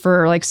map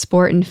for like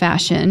sport and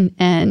fashion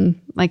and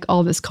like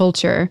all this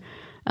culture.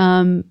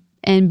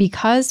 And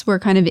because we're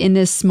kind of in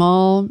this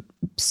small,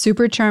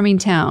 super charming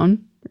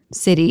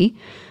city,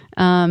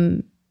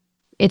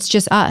 it's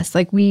just us.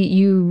 Like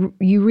you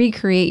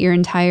recreate your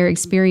entire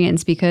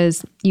experience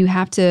because you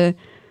have to.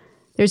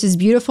 There's this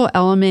beautiful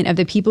element of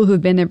the people who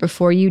have been there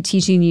before you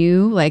teaching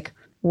you like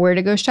where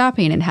to go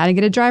shopping and how to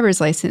get a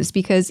driver's license.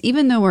 Because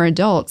even though we're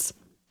adults,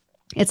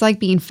 it's like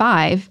being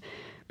 5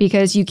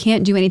 because you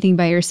can't do anything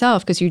by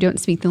yourself because you don't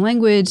speak the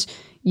language.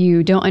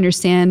 You don't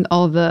understand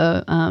all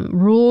the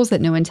rules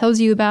that no one tells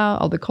you about,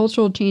 all the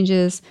cultural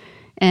changes.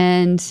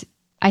 And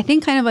I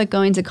think kind of like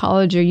going to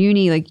college or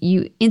uni, like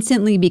you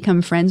instantly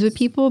become friends with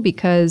people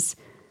because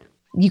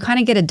you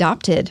kind of get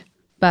adopted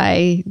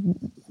by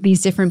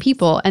these different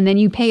people and then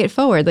you pay it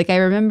forward. Like I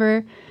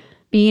remember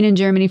being in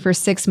Germany for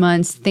 6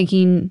 months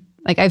thinking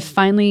Like I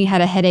finally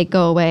had a headache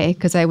go away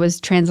because I was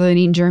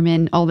translating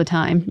German all the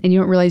time. And you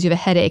don't realize you have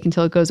a headache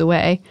until it goes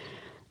away.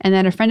 And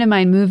then a friend of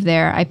mine moved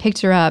there. I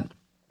picked her up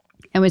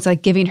and was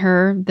like giving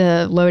her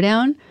the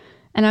lowdown.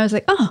 And I was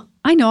like, oh,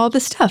 I know all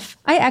this stuff.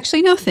 I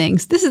actually know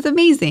things. This is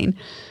amazing.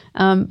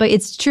 But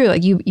it's true.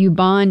 Like you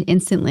bond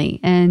instantly.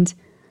 And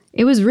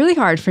it was really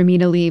hard for me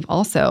to leave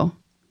also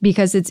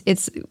because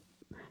it's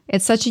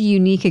such a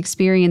unique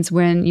experience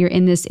when you're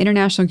in this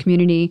international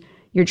community.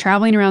 You're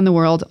traveling around the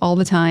world all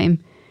the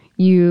time.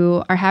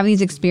 You are having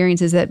these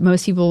experiences that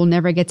most people will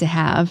never get to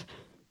have.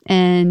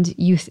 And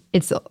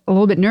it's a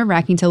little bit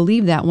nerve-wracking to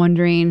leave that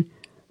wondering,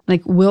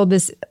 like, will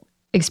this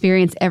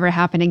experience ever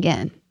happen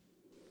again?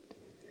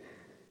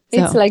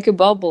 It's like a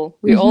bubble.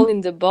 We're all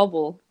in the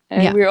bubble.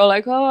 And we're all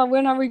like, oh,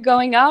 when are we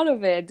going out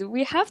of it?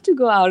 We have to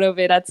go out of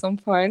it at some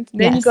point.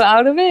 Then you go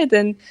out of it.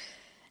 And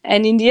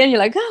in the end, you're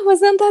like, oh, it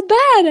wasn't that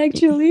bad,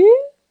 actually.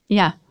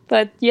 Yeah.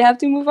 But you have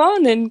to move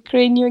on and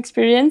create new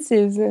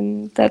experiences.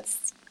 And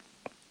that's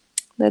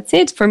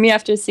it. For me,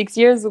 after 6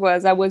 years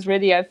I was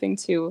ready, I think,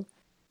 to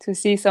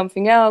see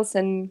something else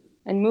and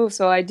move.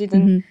 So I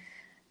didn't...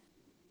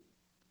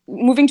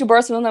 Moving to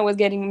Barcelona was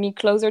getting me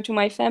closer to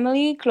my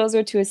family,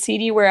 closer to a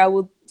city where I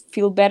would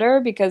feel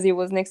better because it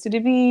was next to the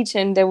beach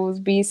and there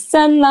would be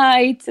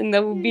sunlight and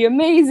that would be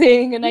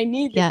amazing. And I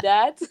needed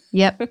that.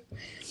 Yep.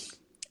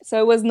 So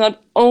it was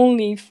not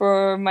only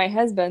for my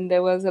husband.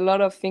 There was a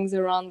lot of things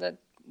around that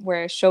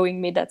were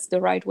showing me that's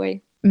the right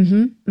way.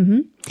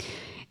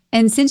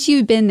 And since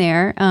you've been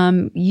there,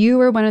 you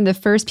were one of the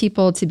first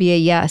people to be a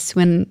yes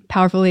when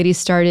Powerful Ladies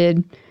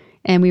started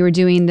and we were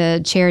doing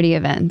the charity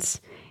events.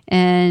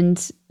 And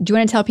do you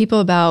want to tell people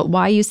about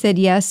why you said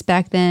yes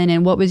back then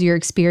and what was your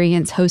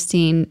experience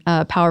hosting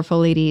a Powerful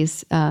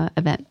Ladies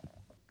event?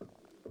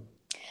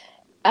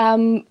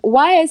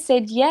 Why I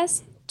said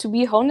yes, to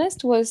be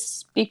honest,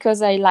 was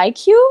because I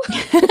like you.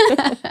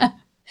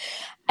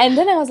 And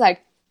then I was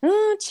like,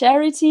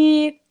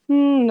 charity,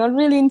 not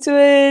really into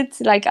it.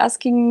 Like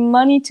asking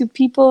money to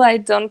people, I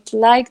don't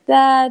like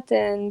that.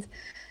 And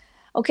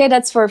okay,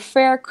 that's for a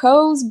fair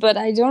cause, but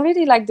I don't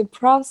really like the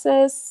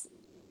process.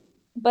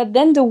 But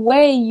then the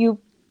way you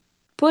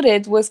put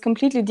it was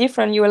completely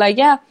different. You were like,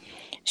 yeah,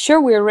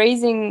 sure, we're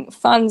raising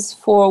funds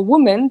for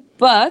women,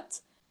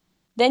 but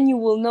then you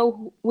will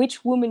know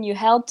which woman you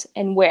helped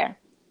and where.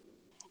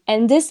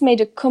 And this made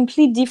a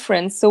complete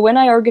difference. So when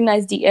I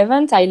organized the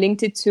event, I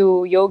linked it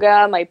to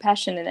yoga, my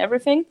passion and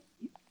everything.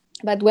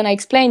 But when I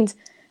explained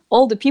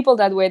all the people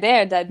that were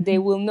there, that they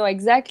will know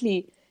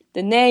exactly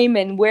the name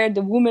and where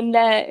the woman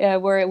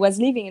was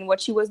living and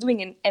what she was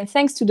doing, and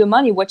thanks to the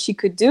money, what she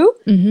could do,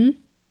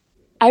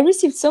 I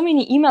received so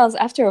many emails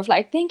after of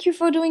like, thank you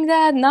for doing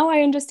that. Now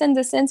I understand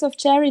the sense of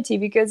charity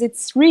because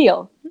it's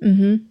real.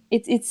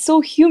 It's so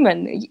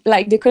human.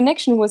 Like the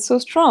connection was so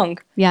strong.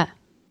 Yeah.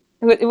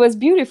 It was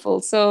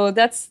beautiful. So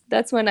that's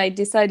when I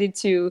decided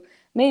to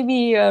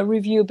maybe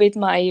review a bit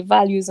my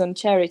values on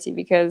charity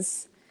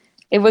because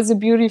it was a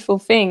beautiful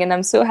thing. And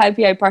I'm so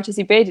happy I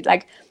participated.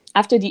 Like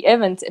after the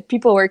event,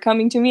 people were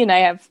coming to me and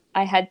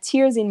I had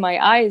tears in my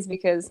eyes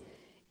because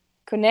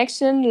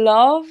connection,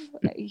 love,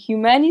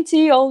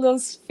 humanity, all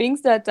those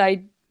things that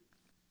I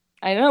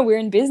don't know, we're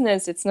in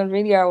business. It's not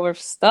really our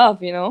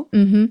stuff, you know?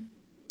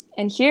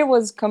 And here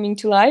was coming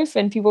to life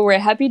and people were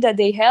happy that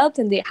they helped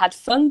and they had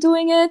fun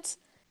doing it.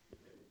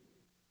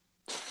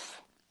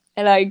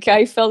 And like,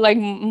 I felt like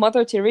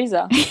Mother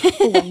Teresa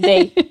for one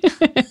day.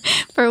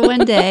 For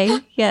one day,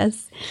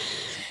 yes.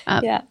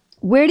 Yeah.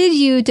 Where did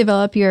you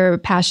develop your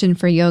passion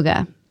for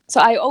yoga?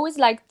 So I always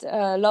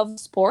loved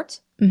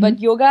sport.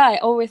 But yoga, I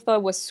always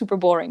thought was super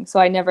boring, so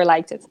I never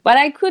liked it. But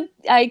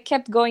I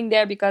kept going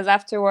there because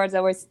afterwards I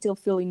was still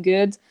feeling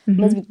good.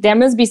 There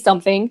must be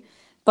something,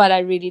 but I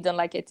really don't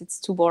like it. It's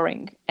too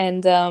boring.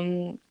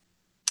 And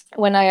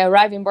when I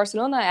arrived in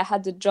Barcelona, I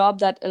had a job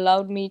that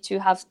allowed me to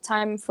have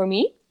time for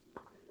me.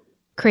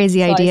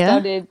 Crazy idea. I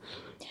started,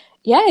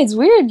 it's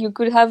weird. You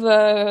could have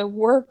a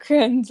work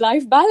and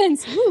life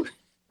balance. Woo.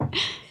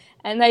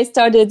 And I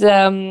started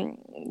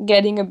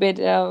getting a bit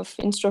of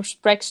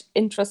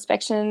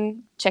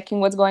introspection,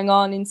 checking what's going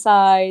on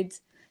inside.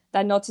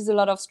 I noticed a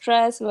lot of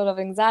stress, a lot of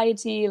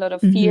anxiety, a lot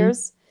of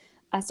fears.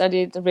 I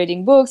started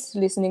reading books,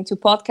 listening to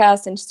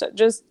podcasts, and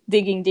just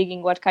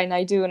digging what can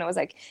I do. And I was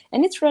like,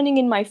 and it's running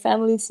in my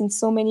family since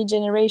so many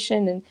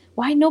generations. And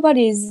why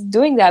nobody is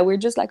doing that? We're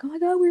just like, oh my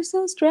God, we're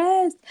so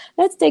stressed.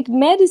 Let's take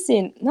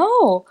medicine.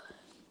 No.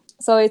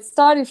 So it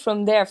started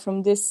from there,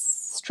 from this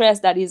stress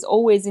that is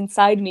always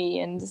inside me.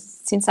 And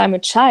since I'm a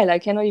child, I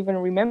cannot even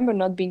remember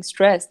not being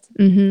stressed.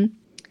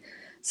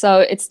 So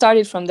it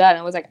started from that.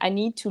 I was like, I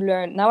need to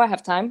learn. Now I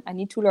have time. I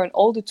need to learn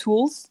all the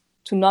tools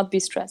to not be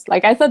stressed.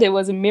 Like I thought it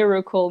was a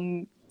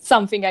miracle,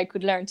 something I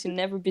could learn to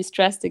never be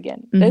stressed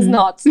again. There's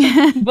not,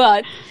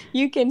 but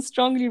you can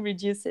strongly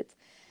reduce it.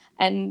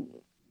 And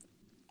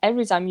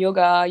every time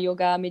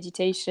yoga,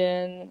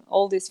 meditation,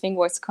 all this thing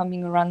was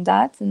coming around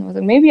that. And I was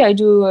like, maybe I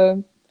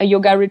do a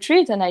yoga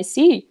retreat and I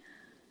see.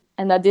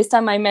 And at this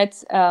time I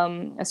met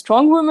a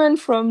strong woman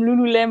from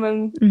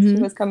Lululemon.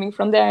 She was coming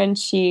from there, and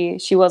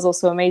she was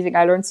also amazing.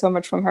 I learned so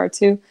much from her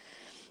too.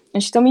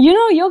 And she told me,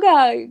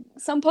 yoga,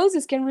 some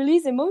poses can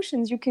release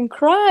emotions. You can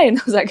cry. And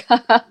I was like,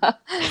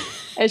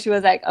 and she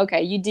was like,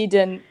 okay, you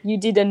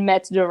didn't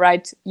met the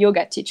right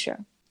yoga teacher.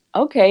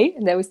 Okay.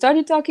 And then we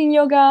started talking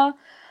yoga.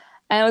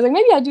 And I was like,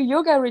 maybe I do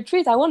yoga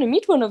retreat. I want to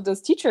meet one of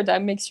those teachers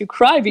that makes you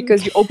cry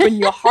because you open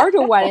your heart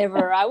or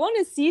whatever. I want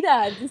to see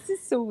that. This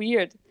is so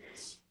weird.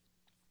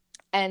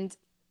 And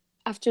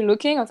after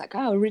looking, I was like,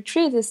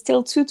 retreat is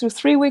still 2 to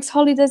 3 weeks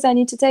holidays I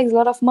need to take. It's a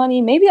lot of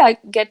money. Maybe I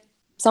get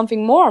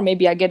something more.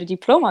 Maybe I get a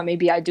diploma.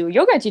 Maybe I do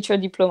yoga teacher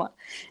diploma.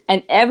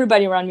 And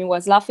everybody around me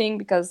was laughing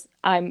because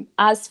I'm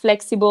as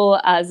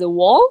flexible as a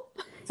wall.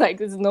 Like,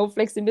 there's no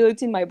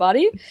flexibility in my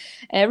body.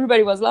 And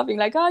everybody was laughing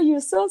like, you're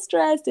so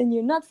stressed and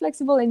you're not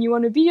flexible and you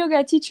want to be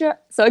yoga teacher.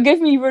 So it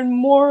gave me even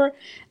more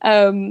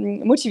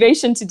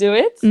motivation to do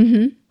it.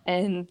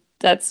 And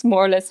that's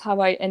more or less how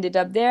I ended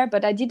up there.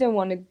 But I didn't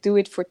want to do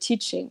it for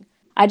teaching.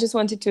 I just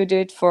wanted to do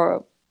it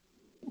for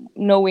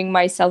knowing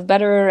myself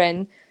better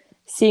and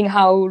seeing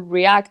how I would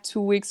react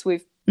 2 weeks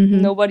with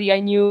nobody I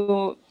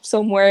knew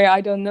somewhere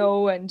I don't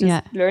know, and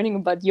just learning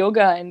about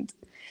yoga.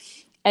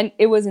 And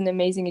it was an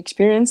amazing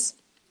experience.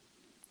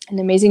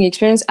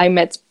 I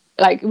met,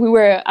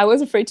 I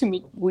was afraid to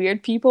meet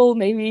weird people,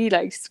 maybe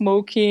like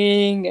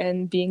smoking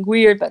and being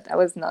weird, but that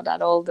was not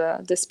at all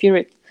the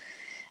spirit.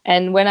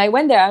 And when I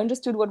went there, I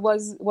understood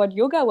what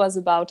yoga was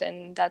about.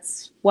 And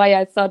that's why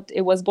I thought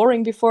it was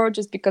boring before,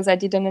 just because I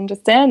didn't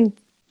understand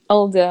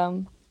all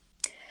the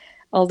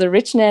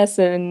richness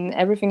and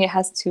everything it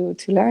has to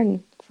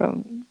learn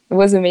from. It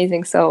was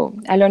amazing. So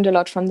I learned a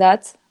lot from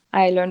that.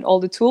 I learned all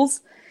the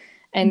tools.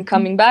 And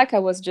coming back, I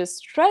was just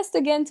stressed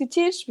again to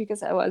teach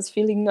because I was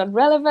feeling not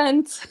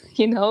relevant,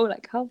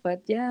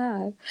 but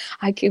yeah,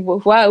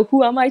 wow,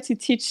 who am I to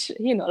teach?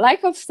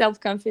 Lack of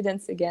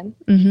self-confidence again.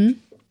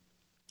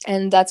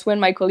 And that's when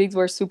my colleagues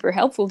were super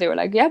helpful. They were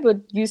like, yeah, but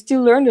you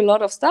still learned a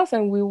lot of stuff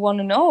and we want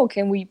to know,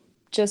 can we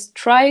just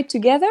try it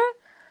together?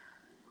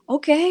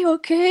 Okay.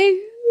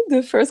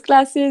 The first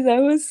classes, I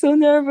was so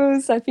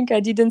nervous. I think I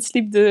didn't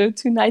sleep the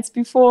 2 nights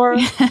before.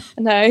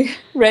 And I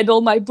read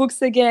all my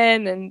books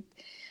again. And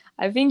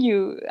I think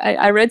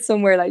I read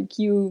somewhere like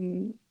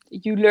you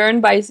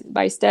learn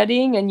by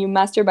studying and you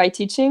master by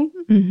teaching.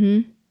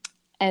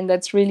 And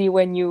that's really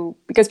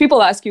because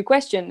people ask you a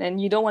question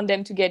and you don't want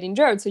them to get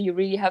injured. So you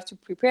really have to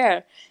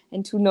prepare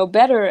and to know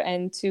better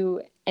and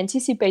to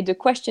anticipate the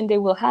question they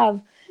will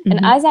have.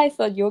 And as I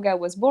thought yoga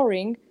was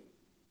boring,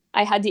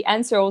 I had the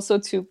answer also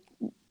to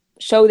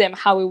show them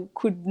how it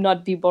could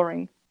not be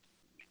boring.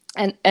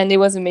 And it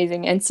was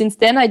amazing. And since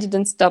then, I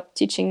didn't stop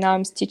teaching. Now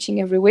I'm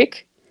teaching every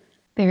week.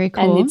 Very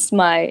cool. And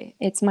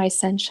it's my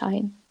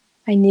sunshine.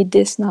 I need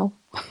this now.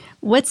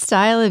 What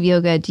style of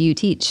yoga do you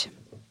teach?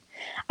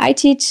 I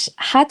teach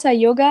Hatha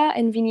yoga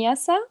and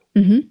Vinyasa.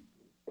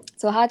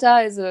 So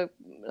Hatha is a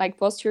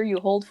posture you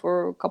hold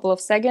for a couple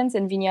of seconds,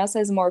 and Vinyasa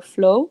is more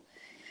flow.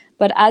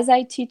 But as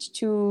I teach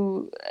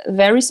to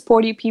very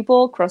sporty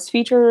people,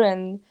 CrossFitter,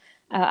 and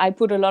I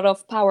put a lot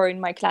of power in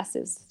my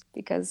classes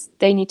because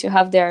they need to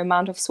have their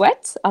amount of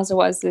sweat.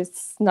 Otherwise,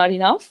 it's not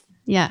enough.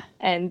 Yeah.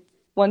 And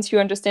once you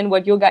understand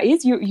what yoga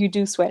is, you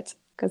do sweat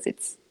because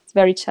it's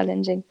very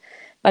challenging.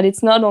 But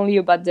it's not only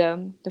about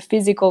the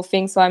physical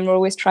thing. So I'm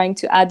always trying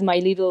to add my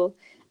little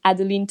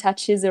Adeline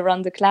touches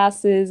around the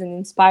classes and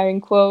inspiring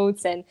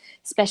quotes and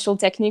special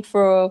technique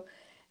for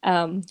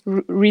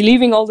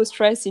relieving all the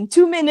stress in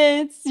 2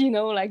 minutes,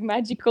 like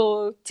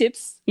magical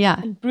tips. Yeah.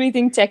 And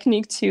breathing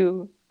technique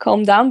to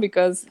calm down,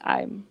 because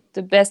I'm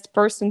the best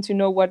person to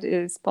know what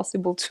is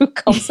possible to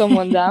calm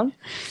someone down.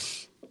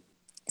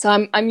 So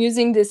I'm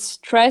using this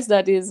stress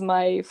that is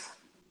my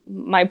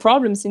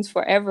problem since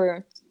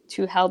forever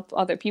to help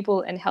other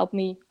people and help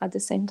me at the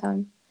same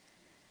time.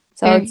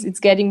 So it's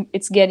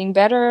getting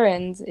better,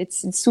 and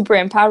it's super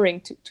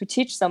empowering to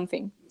teach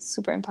something.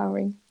 Super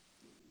empowering.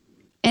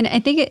 And I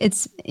think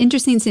it's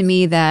interesting to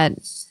me that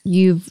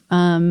you've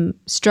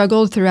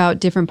struggled throughout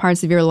different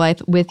parts of your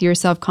life with your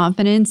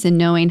self-confidence and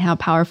knowing how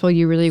powerful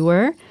you really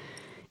were.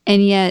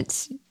 And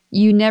yet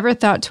you never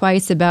thought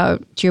twice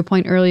about, to your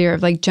point earlier,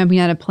 of jumping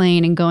out of a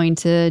plane and going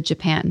to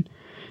Japan.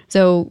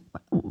 So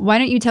why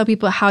don't you tell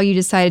people how you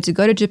decided to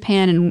go to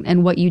Japan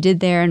and what you did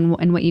there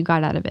and what you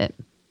got out of it?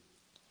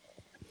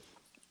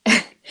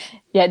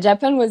 Yeah,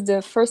 Japan was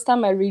the first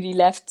time I really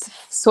left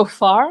so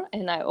far,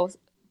 and I also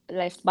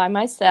left by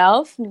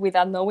myself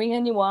without knowing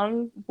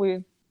anyone,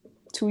 with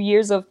 2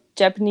 years of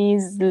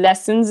Japanese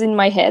lessons in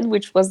my head,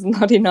 which was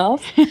not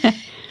enough.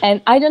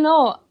 And I don't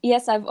know,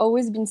 yes, I've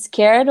always been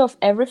scared of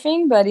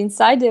everything, but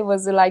inside there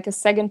was a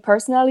second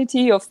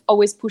personality of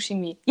always pushing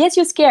me. Yes,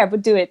 you're scared,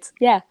 but do it.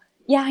 Yeah,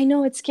 I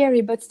know it's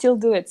scary, but still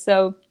do it.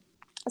 So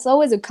it's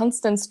always a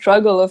constant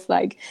struggle of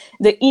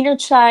the inner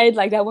child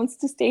that wants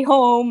to stay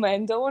home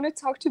and don't want to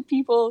talk to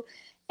people,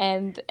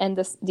 And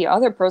the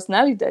other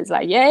personality is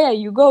like, yeah,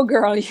 you go,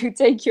 girl. You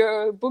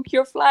book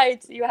your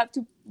flight. You have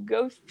to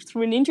go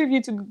through an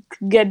interview to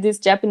get this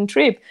Japan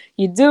trip.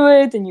 You do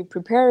it and you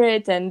prepare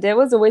it. And there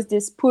was always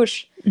this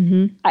push.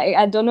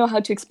 I don't know how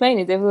to explain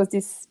it. There was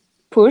this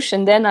push,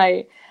 and then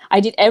I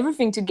did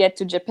everything to get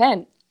to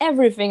Japan,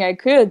 everything I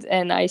could,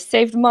 and I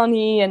saved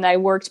money and I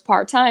worked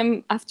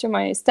part-time after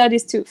my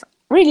studies to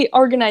really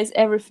organize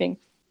everything.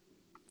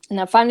 And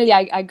then finally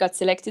I got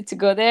selected to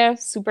go there,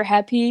 super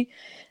happy.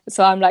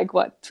 So I'm like,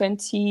 what,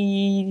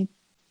 20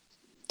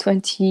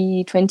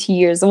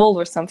 years old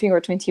or something,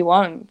 or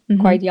 21,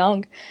 quite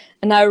young.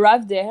 And I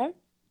arrived there,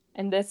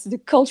 and that's the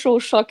cultural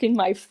shock in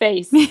my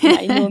face. And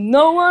I know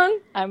no one.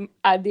 I'm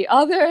at the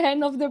other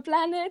end of the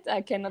planet.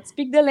 I cannot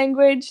speak the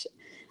language.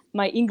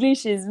 My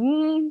English is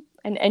and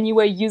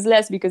anyway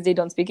useless because they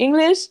don't speak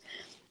English.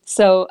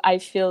 So I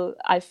feel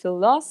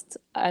lost,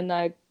 and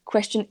I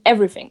question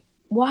everything.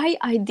 Why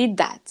I did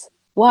that?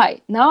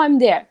 Why? Now I'm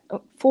there.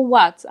 For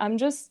what? I'm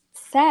just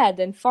sad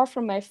and far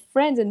from my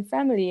friends and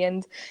family.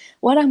 And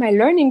what am I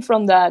learning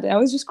from that? And I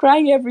was just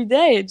crying every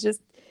day,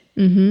 just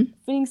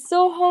feeling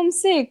so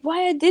homesick.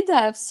 Why I did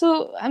that?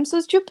 I'm so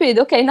stupid.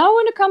 Okay, now I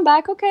want to come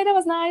back. Okay, that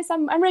was nice.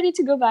 I'm ready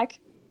to go back.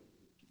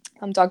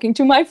 I'm talking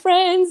to my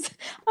friends.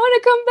 I want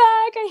to come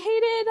back. I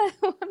hate it. I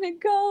don't want to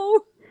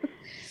go.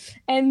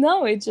 And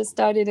no, it just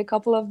started a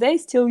couple of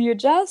days till you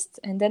adjust.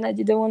 And then I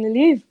didn't want to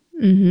leave.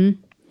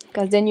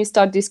 Because then you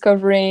start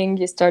discovering,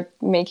 you start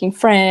making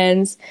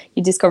friends,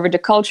 you discover the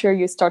culture,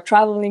 you start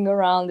traveling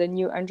around, and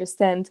you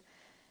understand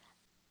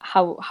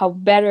how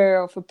better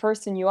of a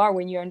person you are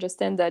when you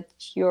understand that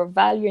your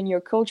value and your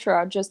culture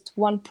are just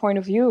one point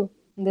of view.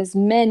 And there's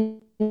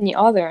many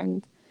other.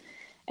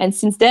 And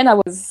since then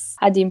I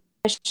had the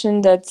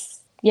impression that,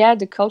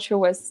 the culture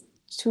was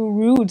too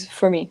rude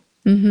for me.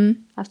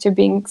 After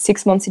being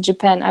 6 months in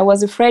Japan, I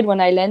was afraid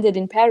when I landed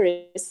in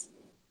Paris.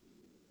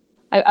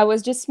 I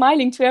was just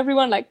smiling to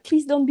everyone like,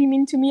 please don't be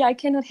mean to me. I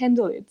cannot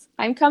handle it.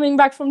 I'm coming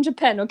back from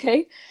Japan,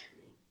 okay?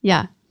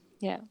 Yeah.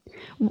 Yeah.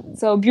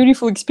 So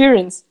beautiful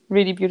experience,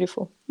 really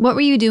beautiful. What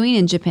were you doing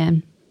in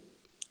Japan?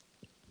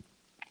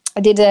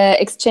 I did an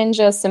exchange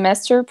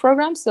semester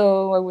program.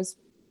 So I was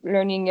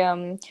learning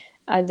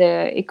at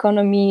the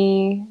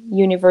economy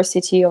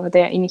university over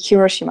there in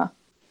Hiroshima.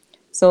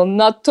 So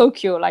not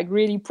Tokyo, like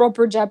really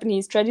proper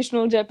Japanese,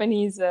 traditional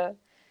Japanese.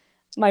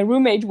 My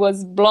roommate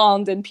was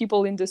blonde, and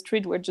people in the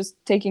street were just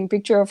taking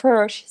picture of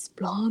her. She's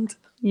blonde.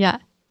 Yeah.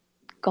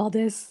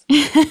 Goddess.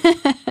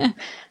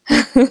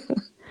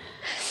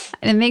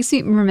 It makes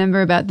me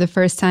remember about the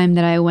first time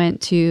that I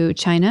went to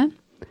China,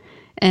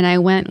 and I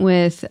went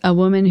with a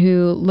woman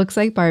who looks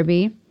like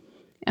Barbie.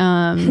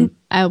 I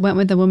went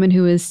with a woman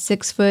who is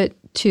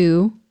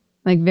 6'2",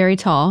 like very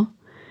tall.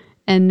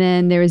 And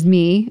then there was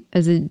me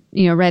as a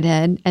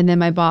redhead, and then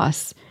my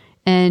boss.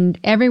 And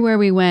everywhere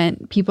we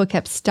went, people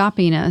kept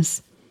stopping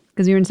us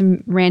because we were in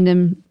some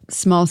random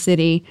small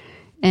city.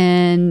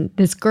 And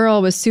this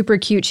girl was super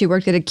cute. She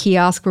worked at a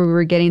kiosk where we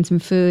were getting some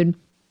food.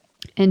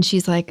 And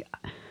she's like,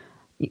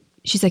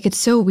 it's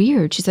so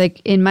weird. She's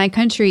like, in my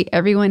country,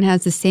 everyone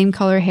has the same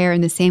color hair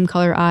and the same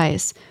color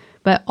eyes.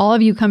 But all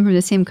of you come from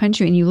the same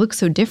country and you look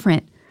so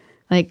different.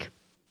 Like,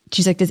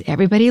 she's like, does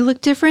everybody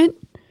look different?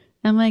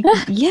 I'm like,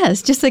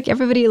 yes, just like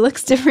everybody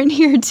looks different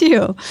here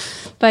too.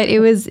 But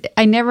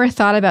I never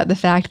thought about the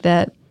fact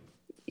that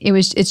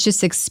it's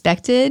just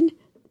expected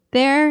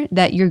there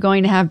that you're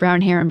going to have brown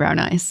hair and brown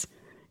eyes.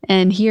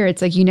 And here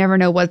it's like, you never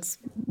know what's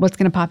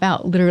going to pop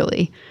out,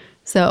 literally.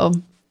 So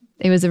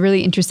it was a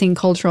really interesting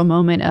cultural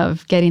moment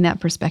of getting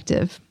that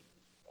perspective.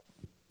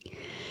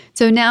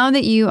 So now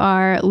that you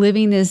are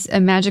living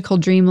a magical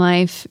dream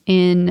life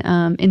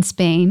in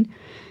Spain,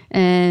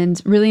 and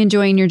really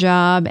enjoying your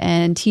job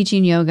and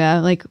teaching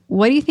yoga, like,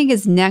 what do you think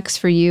is next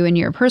for you in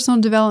your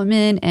personal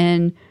development,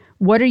 and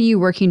what are you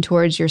working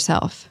towards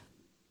yourself?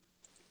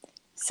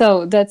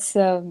 So that's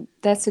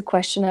a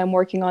question I'm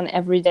working on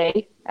every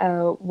day.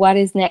 What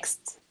is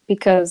next?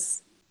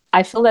 Because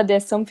I feel that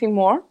there's something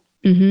more.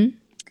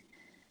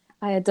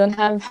 I don't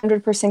have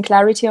 100%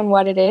 clarity on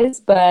what it is,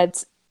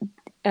 but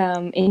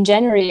in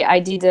January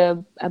I did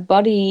a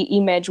body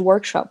image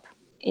workshop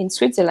in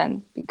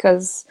Switzerland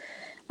because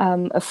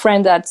a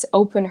friend that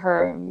opened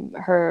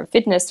her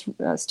fitness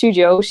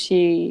studio,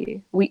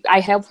 I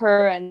helped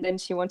her, and then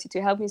she wanted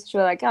to help me. So she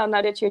was like, oh,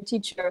 now that you're a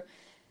teacher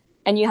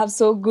and you have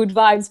so good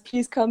vibes,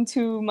 please come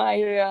to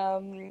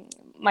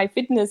my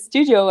fitness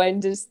studio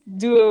and just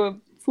do a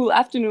full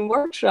afternoon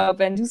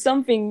workshop and do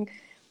something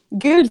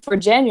good for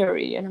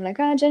January. And I'm like,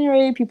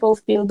 January, people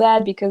feel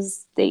bad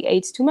because they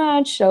ate too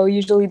much. So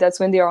usually that's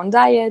when they're on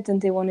diet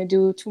and they want to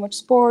do too much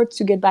sport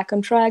to get back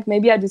on track.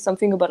 Maybe I do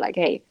something about like,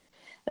 hey,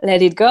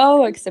 let it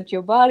go, accept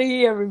your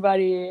body,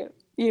 everybody,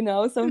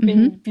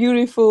 something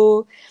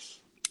beautiful.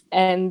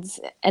 And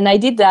I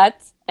did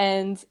that,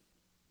 and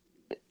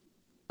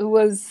it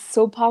was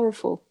so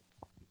powerful.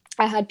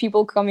 I had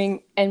people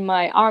coming in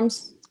my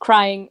arms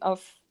crying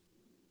of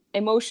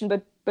emotion,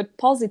 but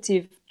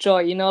positive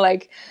joy,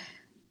 like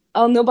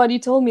oh, nobody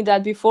told me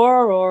that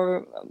before,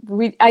 or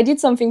I did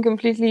something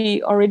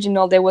completely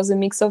original. There was a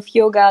mix of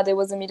yoga, there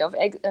was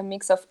a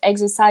mix of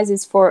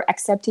exercises for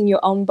accepting your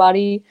own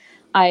body.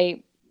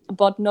 I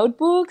bought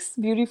notebooks,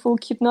 beautiful,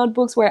 cute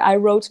notebooks, where I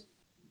wrote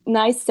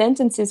nice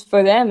sentences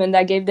for them, and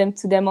I gave them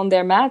to them on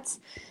their mats.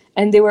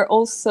 And they were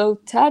all so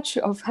touched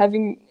of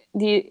having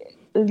the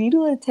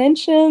little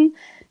attention.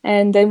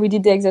 And then we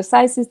did the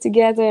exercises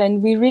together,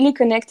 and we really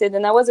connected.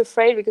 And I was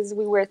afraid because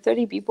we were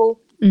 30 people.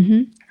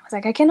 Mm-hmm. I was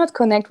like, I cannot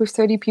connect with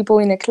 30 people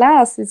in a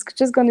class. It's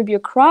just going to be a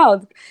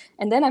crowd.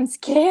 And then I'm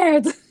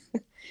scared.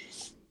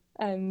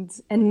 and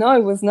no,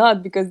 it was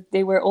not, because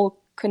they were all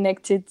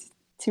connected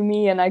to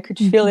me, and I could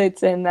feel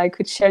it, and I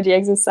could share the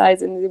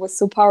exercise, and it was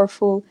so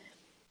powerful.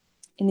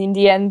 And in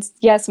the end,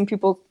 yeah, some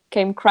people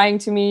came crying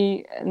to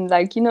me and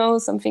like,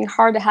 something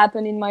hard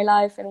happened in my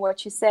life. And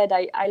what you said,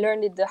 I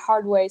learned it the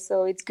hard way.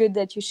 So it's good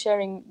that you're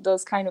sharing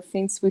those kind of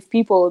things with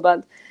people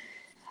about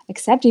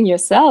accepting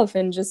yourself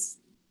and just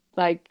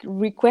like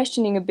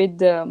re-questioning a bit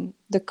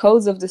the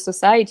codes of the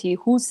society.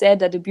 Who said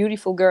that a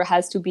beautiful girl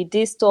has to be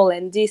this tall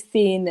and this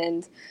thin?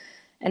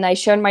 And I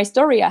shared my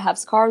story. I have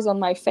scars on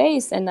my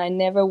face, and I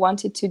never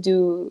wanted to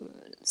do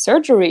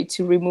surgery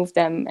to remove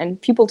them.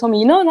 And people told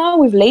me, now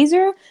with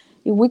laser,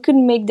 we could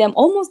make them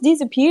almost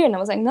disappear. And I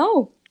was like,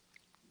 no,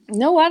 you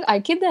know what? I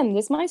keep them.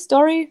 This is my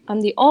story.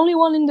 I'm the only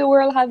one in the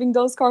world having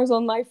those scars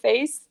on my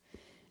face.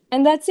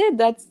 And that's it.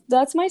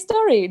 That's my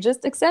story.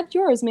 Just accept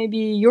yours. Maybe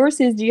yours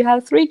is, do you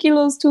have 3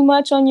 kilos too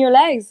much on your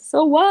legs?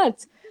 So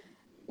what?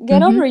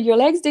 Get over it. Your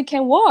legs, they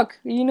can walk.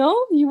 You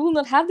will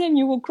not have them.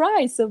 You will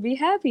cry. So be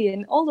happy,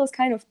 and all those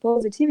kind of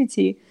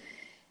positivity.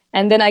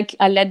 And then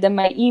I let them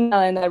my email,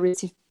 and I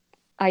received,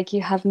 I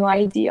have no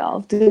idea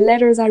of the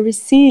letters I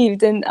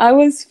received. And I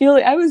was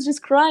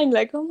just crying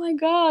like, oh my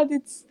God,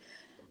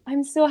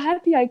 I'm so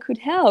happy I could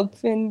help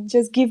and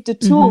just give the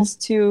tools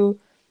to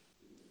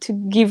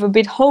give a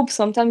bit hope.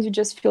 Sometimes you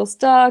just feel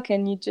stuck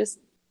and you just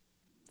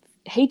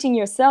hating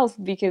yourself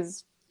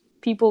because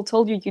people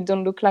told you you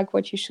don't look like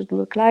what you should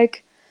look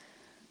like.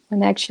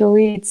 And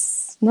actually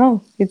it's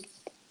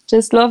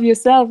just love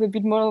yourself. A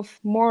bit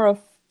more of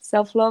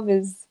self-love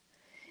is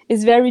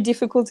very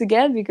difficult to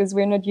get because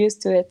we're not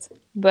used to it.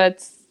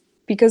 But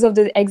because of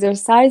the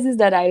exercises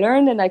that I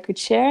learned and I could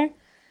share,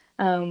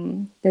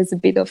 there's a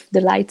bit of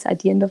the light at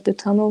the end of the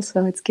tunnel,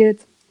 so it's good.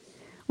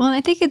 Well, I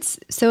think it's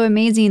so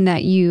amazing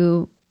that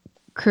you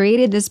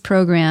created this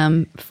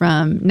program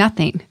from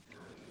nothing,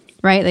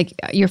 right? Like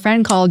your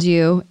friend called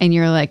you and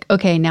you're like,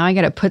 okay, now I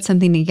got to put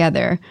something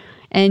together.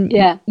 And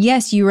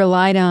yes, you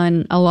relied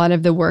on a lot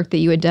of the work that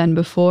you had done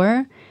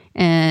before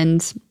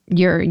and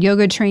your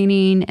yoga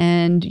training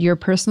and your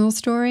personal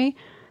story.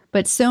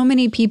 But so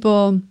many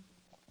people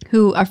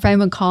who a friend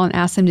would call and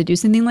ask them to do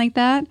something like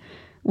that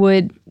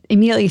would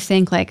immediately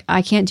think like,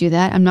 I can't do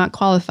that. I'm not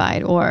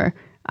qualified, or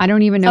I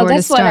don't even know where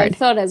to start. That's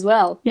what I thought as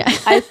well. Yeah.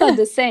 I thought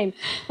the same.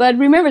 But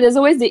remember, there's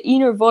always the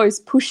inner voice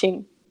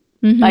pushing.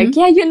 Like,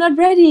 yeah, you're not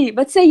ready,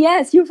 but say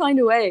yes, you'll find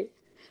a way.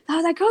 I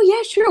was like, oh,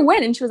 yeah, sure,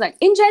 when? And she was like,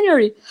 in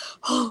January.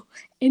 Oh,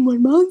 in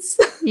 1 month?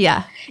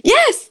 Yeah.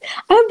 Yes,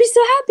 I would be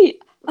so happy.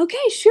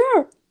 Okay,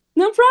 sure,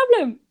 no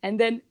problem. And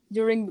then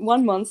during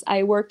 1 month,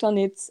 I worked on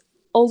it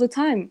all the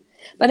time.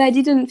 But I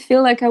didn't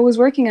feel like I was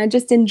working. I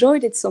just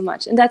enjoyed it so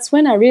much. And that's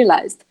when I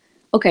realized,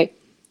 okay,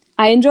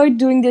 I enjoyed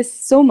doing this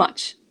so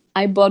much.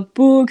 I bought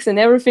books and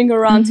everything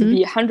around to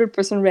be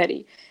 100%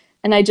 ready.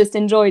 And I just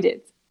enjoyed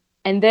it.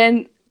 And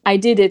then I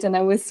did it and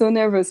I was so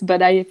nervous,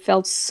 but I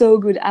felt so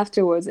good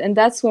afterwards. And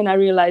that's when I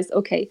realized,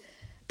 okay,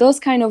 those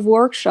kind of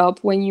workshop,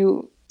 when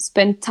you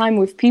spend time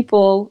with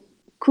people,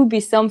 could be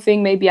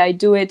something. Maybe I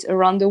do it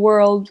around the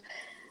world.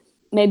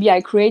 Maybe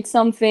I create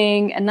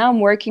something, and now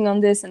I'm working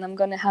on this, and I'm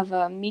going to have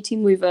a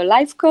meeting with a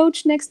life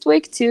coach next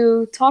week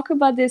to talk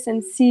about this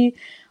and see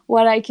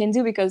what I can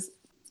do, because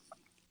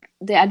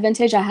the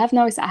advantage I have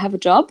now is I have a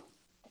job.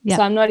 Yeah.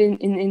 So I'm not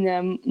in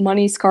a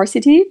money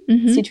scarcity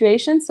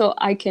situation. So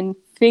I can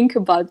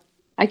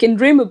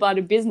dream about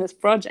a business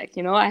project,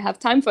 I have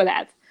time for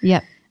that.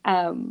 Yeah.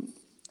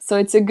 So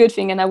it's a good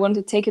thing. And I want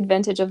to take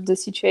advantage of the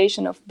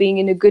situation of being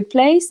in a good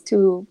place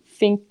to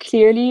think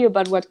clearly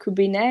about what could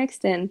be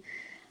next and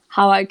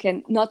how I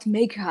can not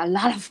make a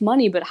lot of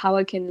money, but how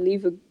I can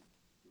live a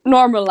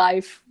normal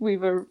life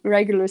with a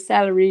regular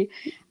salary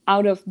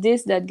out of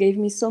this that gave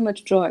me so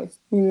much joy,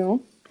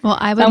 Well,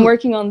 I'm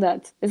working on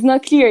that. It's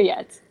not clear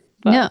yet.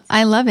 But. No,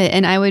 I love it.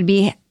 And I would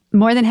be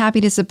more than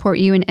happy to support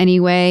you in any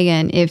way.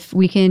 And if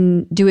we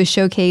can do a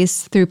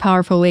showcase through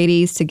Powerful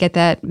Ladies to get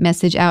that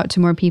message out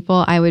to more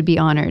people, I would be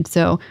honored.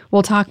 So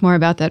we'll talk more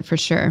about that for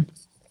sure.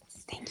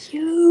 Thank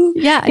you.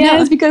 Yeah,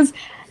 it's because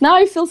now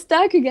I feel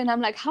stuck again.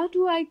 I'm like, how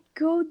do I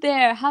go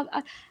there?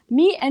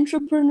 Me,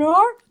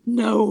 entrepreneur?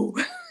 No,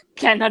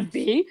 cannot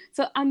be.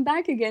 So I'm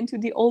back again to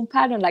the old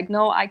pattern. Like,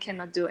 no, I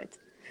cannot do it.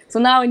 So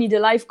now I need a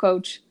life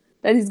coach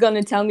that is going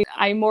to tell me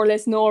I more or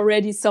less know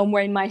already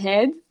somewhere in my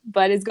head,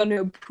 but it's going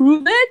to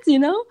prove it,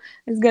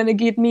 It's going to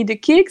give me the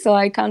kick. So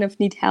I kind of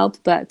need help.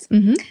 But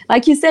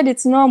like you said,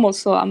 it's normal.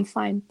 So I'm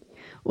fine.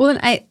 Well,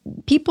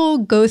 people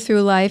go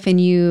through life and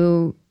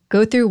you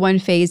go through one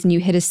phase and you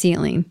hit a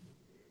ceiling.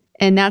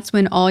 And that's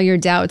when all your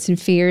doubts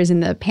and fears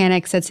and the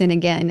panic sets in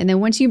again. And then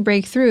once you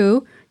break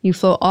through, you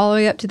flow all the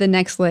way up to the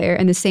next layer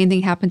and the same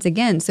thing happens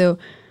again. So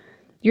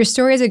your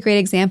story is a great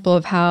example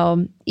of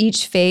how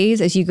each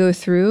phase as you go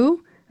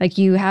through, like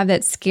you have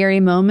that scary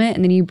moment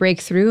and then you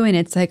break through and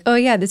it's like, oh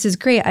yeah, this is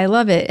great. I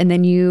love it. And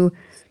then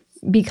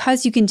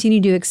because you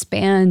continue to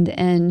expand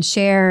and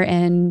share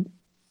and,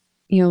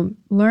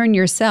 learn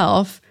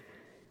yourself,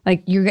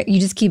 like you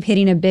just keep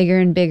hitting a bigger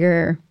and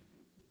bigger,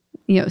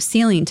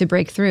 ceiling to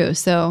break through.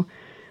 So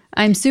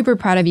I'm super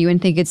proud of you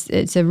and think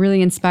it's a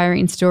really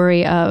inspiring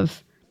story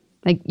of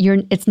like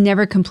it's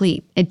never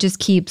complete. It just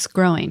keeps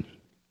growing.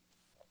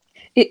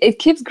 It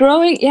keeps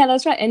growing. Yeah,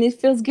 that's right. And it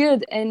feels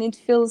good and it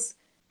feels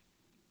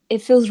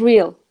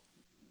real.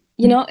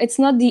 It's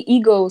not the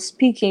ego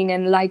speaking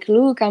and like,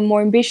 look, I'm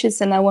more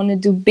ambitious and I want to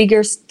do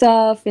bigger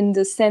stuff in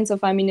the sense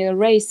of I'm in a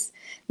race.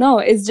 No,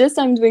 it's just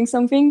I'm doing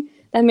something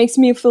that makes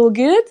me feel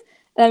good,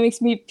 that makes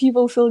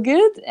people feel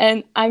good,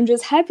 and I'm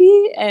just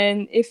happy.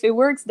 And if it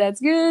works, that's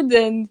good.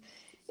 And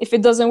if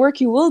it doesn't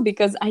work, it will,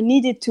 because I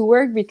need it to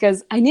work,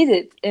 because I need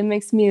it. It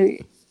makes me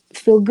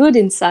feel good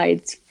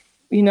inside.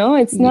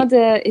 It's not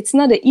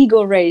an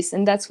ego race,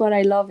 and that's what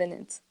I love in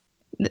it.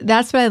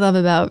 That's what I love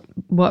about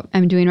what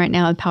I'm doing right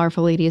now with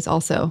Powerful Ladies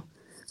also.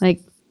 Like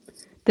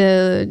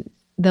the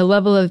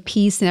level of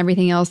peace and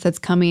everything else that's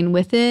coming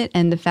with it,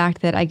 and the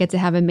fact that I get to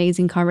have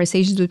amazing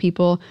conversations with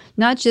people,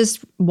 not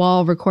just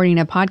while recording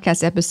a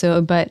podcast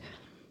episode, but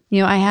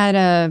I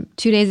had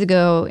 2 days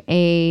ago,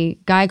 a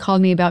guy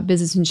called me about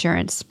business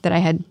insurance that I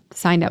had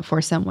signed up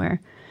for somewhere.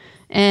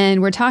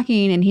 And we're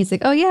talking and he's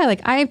like, oh yeah,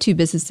 like I have 2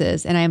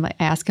 businesses. And I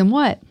ask him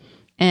what,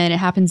 and it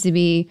happens to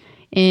be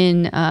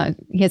he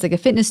has like a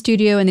fitness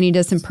studio and then he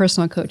does some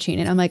personal coaching.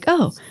 And I'm like,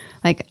 oh,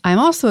 like I'm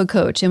also a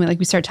coach. And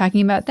we start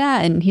talking about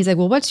that. And he's like,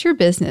 well, what's your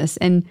business?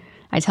 And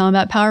I tell him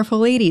about Powerful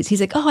Ladies.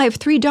 He's like, oh, I have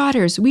 3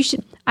 daughters.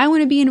 I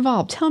want to be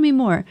involved. Tell me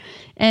more.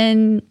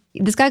 And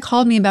this guy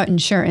called me about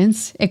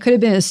insurance. It could have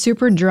been a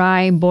super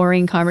dry,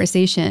 boring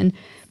conversation,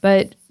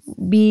 but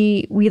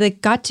we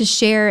like got to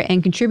share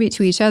and contribute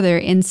to each other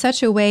in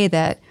such a way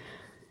that,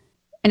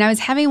 and I was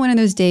having one of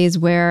those days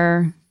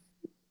where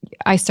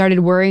I started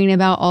worrying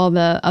about all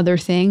the other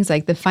things,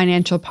 like the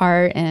financial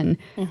part and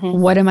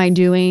what am I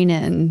doing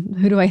and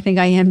who do I think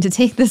I am to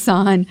take this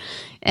on?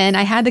 And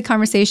I had the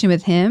conversation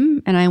with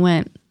him and I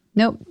went,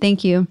 nope,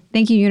 thank you.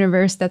 Thank you,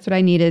 universe. That's what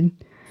I needed.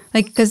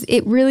 Like, because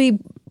it really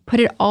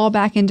put it all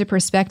back into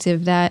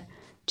perspective that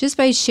just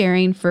by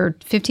sharing for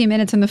 15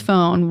 minutes on the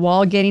phone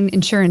while getting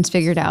insurance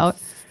figured out,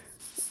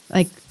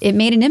 like it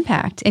made an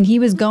impact. And he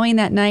was going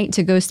that night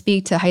to go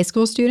speak to high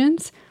school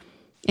students.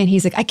 And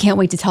he's like, I can't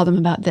wait to tell them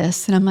about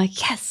this. And I'm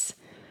like, yes.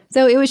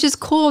 So it was just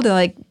cool to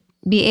like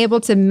be able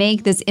to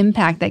make this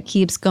impact that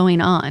keeps going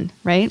on,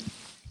 right?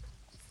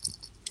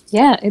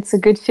 Yeah, it's a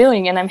good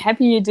feeling. And I'm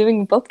happy you're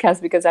doing a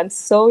podcast, because I'm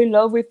so in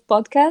love with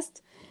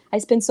podcasts. I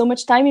spend so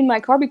much time in my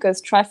car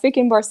because traffic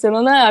in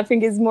Barcelona, I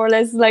think, is more or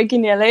less like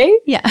in LA.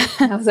 Yeah.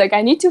 I was like,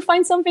 I need to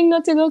find something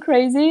not to go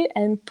crazy.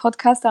 And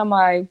podcasts are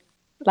my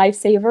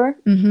lifesaver.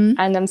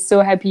 And I'm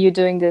so happy you're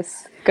doing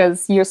this,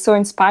 because you're so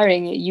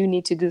inspiring. You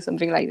need to do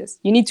something like this.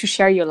 You need to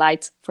share your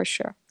light for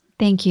sure.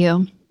 Thank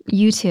you.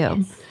 You too.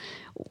 Yes.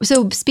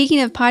 So speaking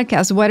of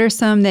podcasts, what are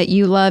some that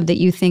you love that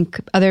you think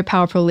other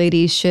powerful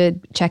ladies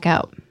should check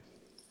out?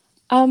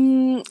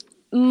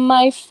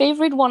 My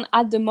favorite one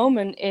at the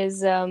moment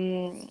is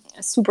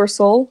Super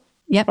Soul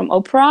from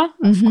Oprah,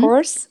 of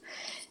course.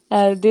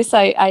 This,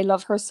 I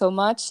love her so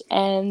much.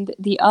 And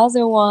the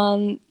other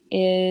one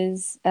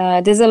is,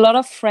 there's a lot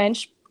of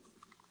French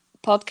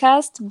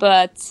podcasts,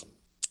 but...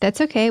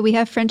 That's okay. We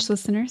have French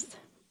listeners.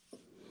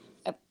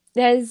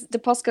 There's the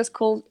podcast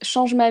called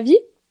Change Ma Vie.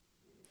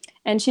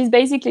 And she's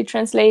basically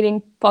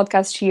translating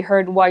podcasts she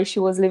heard while she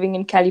was living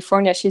in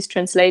California. She's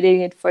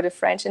translating it for the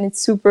French, and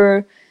it's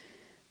super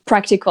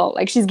practical.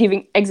 Like, she's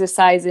giving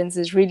exercises and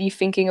is really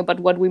thinking about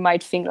what we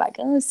might think like,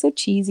 oh, it's so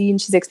cheesy.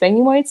 And she's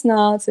explaining why it's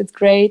not. So it's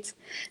great.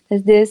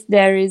 There's this.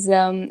 There is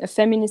a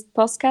feminist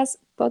podcast,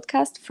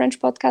 French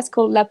podcast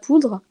called La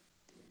Poudre.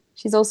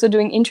 She's also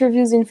doing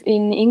interviews in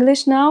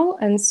English now,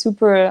 and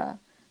super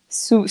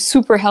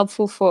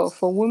helpful for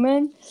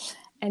women.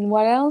 And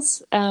what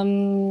else?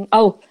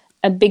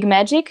 A Big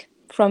Magic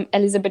from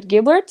Elizabeth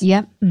Gilbert.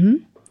 Yep.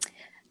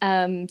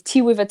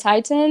 Tea with a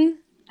Titan.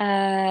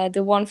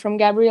 The one from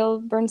Gabrielle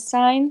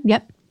Bernstein.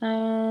 Yep.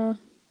 I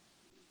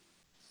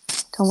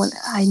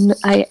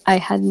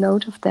had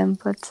note of them,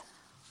 but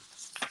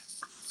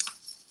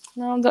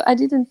no, I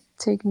didn't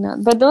take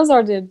note. But those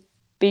are the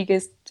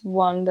biggest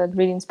one that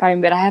really inspire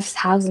me. But I have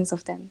thousands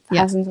of them.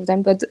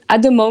 But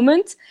at the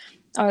moment,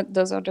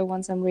 those are the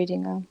ones I'm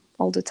reading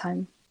all the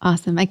time.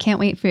 Awesome. I can't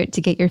wait for it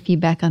to get your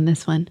feedback on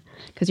this one,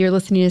 because you're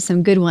listening to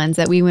some good ones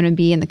that we want to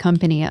be in the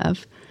company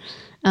of.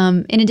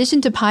 In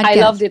addition to podcasts... I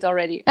loved it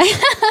already.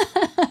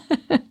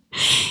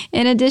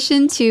 In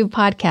addition to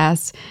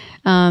podcasts,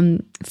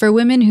 for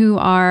women who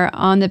are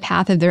on the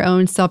path of their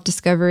own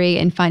self-discovery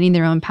and finding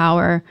their own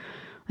power,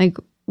 like,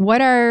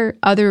 what are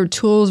other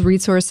tools,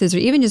 resources, or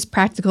even just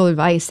practical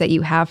advice that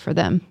you have for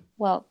them?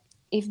 Well,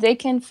 if they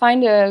can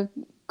find a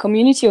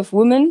community of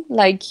women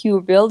like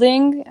you're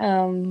building,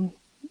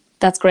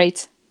 that's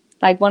great.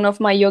 Like one of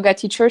my yoga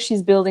teachers,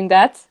 she's building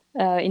that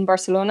in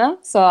Barcelona.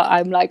 So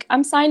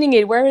I'm signing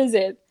it. Where is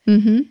it?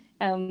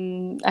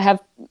 I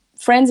have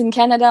friends in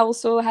Canada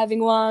also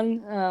having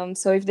one.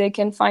 So if they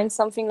can find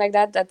something like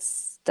that,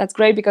 that's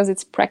great because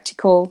it's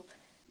practical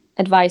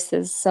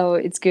advices. So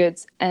it's good.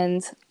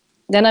 And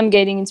then I'm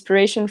getting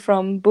inspiration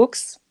from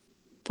books,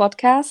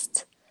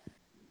 podcasts,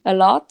 a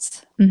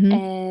lot.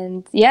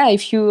 And yeah,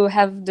 if you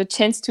have the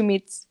chance to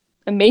meet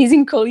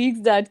amazing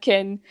colleagues that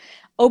can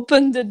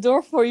open the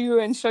door for you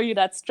and show you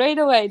that straight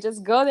away,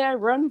 just go there,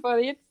 run for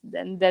it,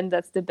 then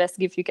that's the best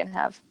gift you can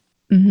have.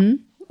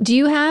 Do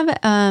you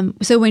have,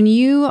 so when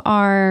you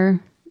are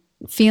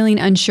feeling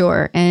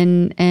unsure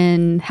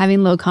and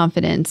having low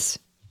confidence,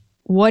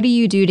 what do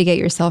you do to get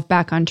yourself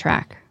back on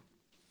track?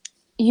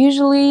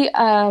 Usually,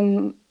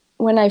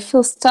 when I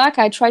feel stuck,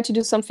 I try to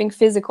do something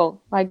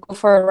physical, like go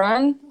for a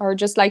run or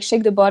just like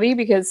shake the body,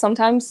 because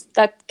sometimes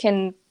that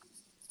can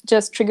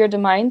just trigger the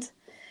mind.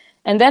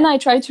 And then I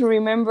try to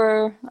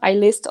remember, I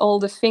list all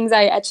the things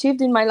I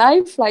achieved in my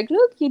life. Like,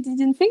 look, you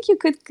didn't think you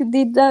could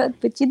did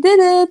that, but you did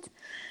it.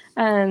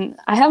 And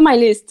I have my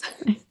list.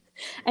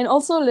 And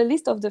also the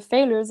list of the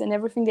failures and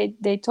everything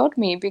they taught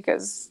me,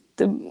 because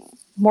the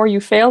more you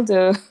fail,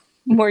 the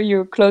more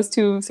you're close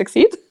to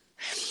succeed.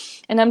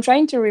 And I'm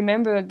trying to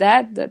remember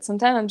that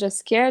sometimes I'm just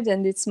scared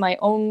and it's my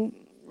own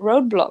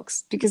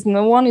roadblocks, because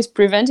no one is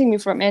preventing me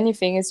from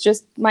anything. It's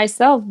just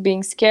myself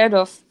being scared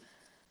of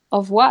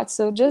what.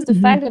 So just the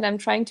fact that I'm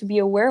trying to be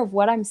aware of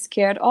what I'm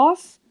scared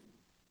of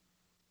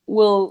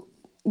will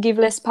give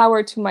less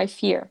power to my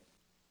fear.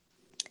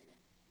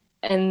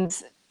 And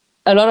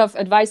a lot of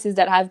advices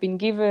that have been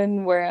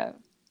given were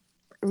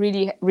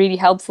really, really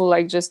helpful,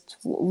 like just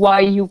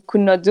why you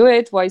could not do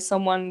it, why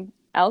someone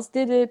else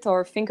did it,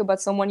 or think about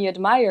someone you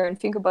admire and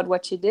think about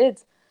what she did.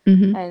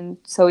 And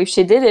so if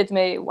she did it,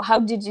 how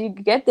did you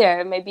get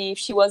there? Maybe if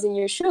she was in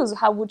your shoes,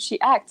 how would she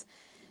act?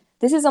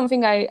 This is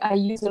something I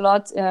use a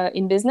lot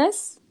in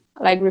business,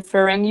 like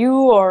referring you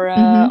or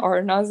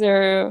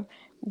another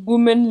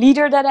woman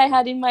leader that I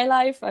had in my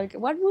life. Like,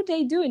 what would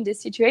they do in this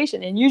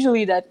situation? And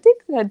usually that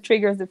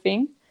triggers the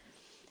thing.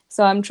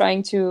 So I'm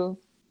trying to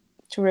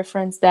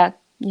reference that.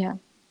 Yeah.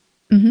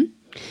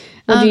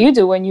 What do you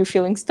do when you're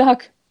feeling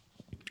stuck?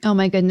 Oh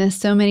my goodness,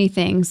 so many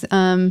things.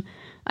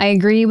 I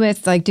agree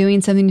with like doing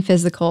something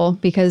physical,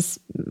 because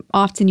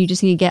often you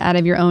just need to get out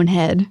of your own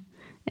head.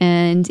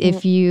 And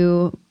if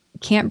you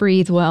can't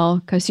breathe well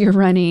because you're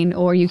running,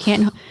 or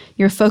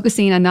you're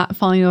focusing on not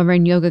falling over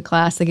in yoga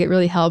class, like it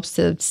really helps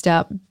to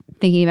stop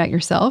thinking about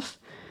yourself.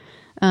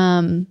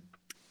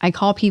 I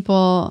call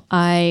people,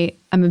 I'm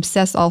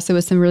obsessed also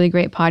with some really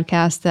great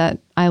podcasts that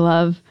I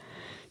love,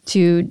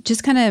 to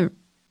just kind of,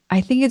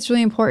 I think it's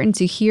really important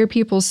to hear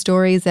people's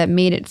stories that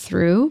made it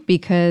through,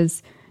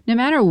 because no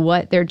matter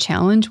what their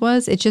challenge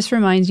was, it just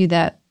reminds you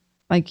that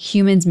like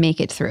humans make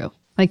it through,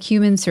 like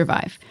humans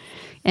survive.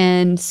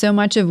 And so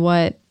much of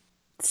what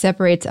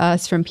separates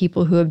us from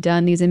people who have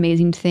done these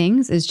amazing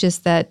things is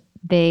just that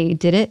they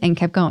did it and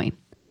kept going.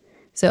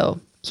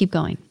 So keep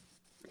going.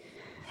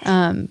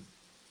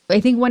 I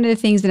think one of the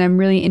things that I'm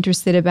really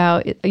interested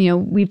about,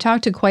 we've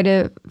talked to quite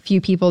a few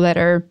people that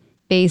are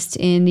based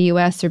in the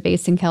US or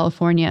based in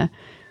California.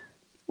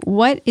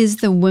 What is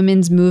the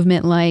women's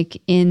movement like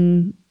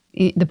in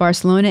the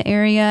Barcelona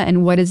area,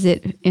 and what is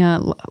it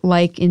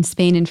like in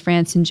Spain and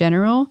France in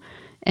general?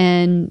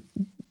 And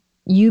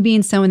you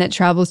being someone that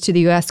travels to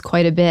the US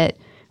quite a bit,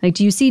 like,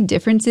 do you see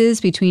differences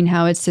between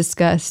how it's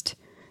discussed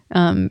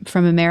from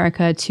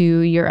America to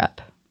Europe?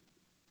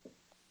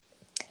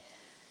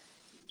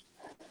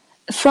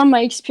 From my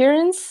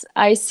experience,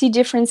 I see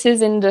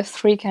differences in the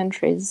three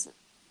countries.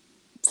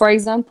 For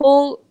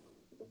example,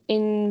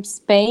 in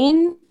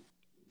Spain,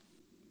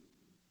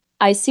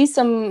 I see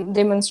some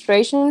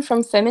demonstration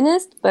from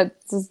feminists, but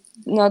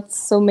not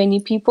so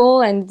many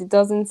people, and it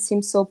doesn't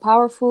seem so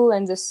powerful.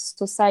 And the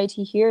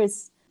society here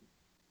is,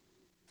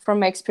 from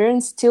my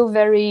experience, still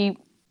very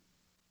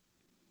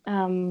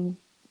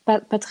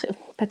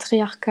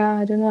patriarchal.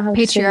 I don't know how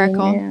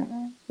patriarchal. to say it.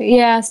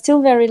 Yeah,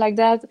 still very like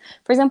that.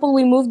 For example,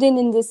 we moved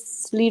in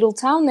this little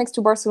town next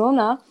to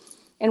Barcelona,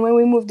 and when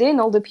we moved in,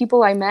 all the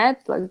people I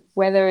met, like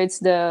whether it's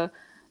the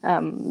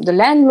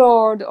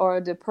landlord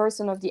or the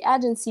person of the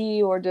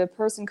agency or the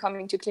person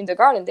coming to clean the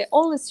garden, they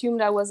all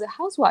assumed I was a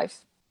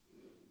housewife.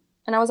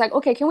 And I was like,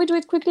 okay, can we do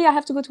it quickly? I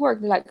have to go to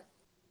work. They're like,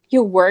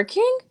 you're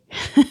working?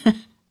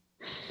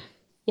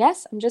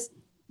 Yes, I'm just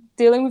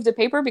dealing with the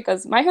paper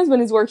because my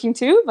husband is working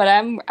too, but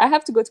I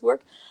have to go to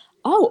work.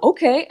 Oh,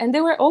 okay. And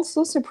they were all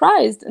so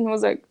surprised, and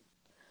was like,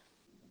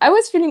 I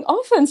was feeling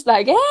offense,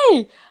 like,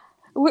 hey,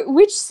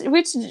 which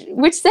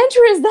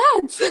century is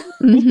that?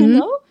 You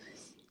know?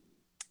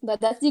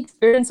 But that's the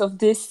experience of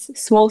this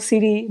small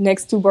city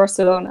next to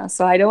Barcelona.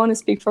 So I don't want to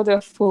speak for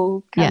the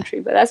full country,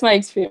 but that's my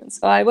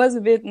experience. So I was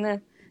a bit,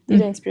 didn't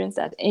experience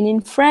that. And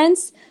in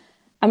France,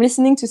 I'm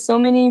listening to so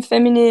many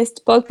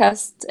feminist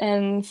podcasts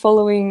and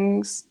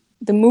following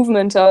the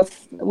movement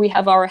of, we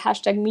have our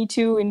hashtag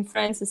 #MeToo in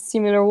France, a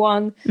similar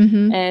one.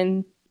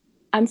 And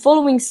I'm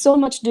following so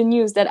much the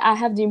news that I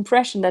have the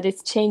impression that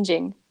it's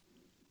changing.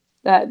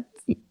 That,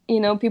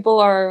 people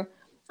are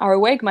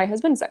awake. My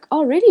husband's like,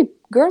 oh, really?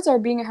 Girls are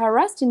being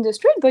harassed in the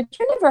street, but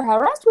you're never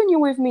harassed when you're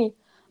with me.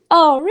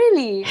 Oh,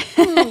 really?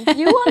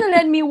 You want to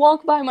let me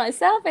walk by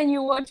myself and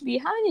you watch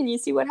behind and you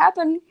see what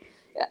happened?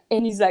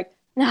 And he's like,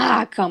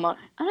 nah, come on.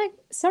 I'm like,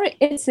 sorry,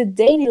 it's a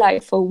daily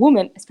life for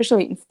women,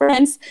 especially in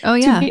France,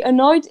 to be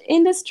annoyed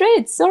in the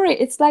streets. Sorry,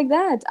 it's like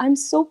that. I'm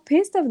so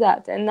pissed of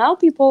that. And now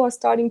people are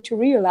starting to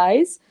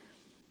realize,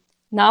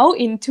 now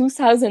in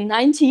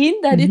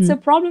 2019, that it's a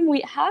problem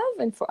we have.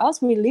 And for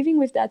us, we're living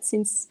with that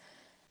since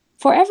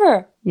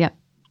forever. Yeah.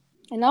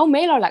 And now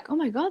male are like, oh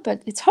my God,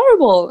 but it's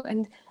horrible.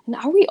 And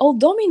are we all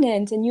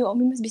dominant? And you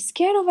must be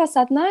scared of us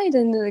at night.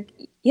 And they're like,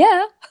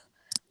 yeah,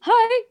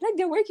 hi, like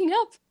they're waking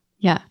up.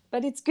 Yeah.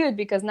 But it's good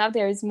because now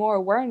there is more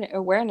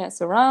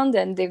awareness around,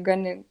 and they're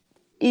going to,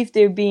 if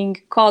they're being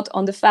caught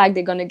on the fact,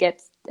 they're going to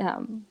get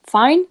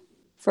fined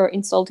for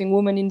insulting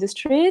women in the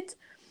street.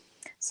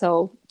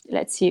 So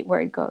let's see where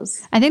it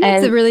goes. I think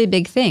that's a really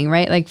big thing,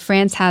 right? Like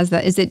France has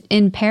that. Is it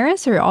in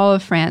Paris or all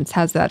of France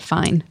has that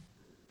fine?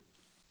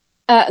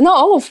 No,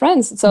 all of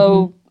France.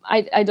 So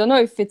I don't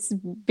know if it's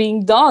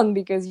being done,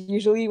 because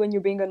usually when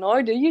you're being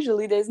annoyed,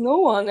 usually there's no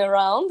one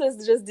around.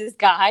 There's just this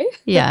guy.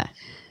 Yeah.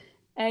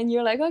 And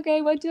you're like,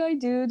 okay, what do I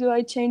do? Do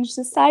I change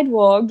the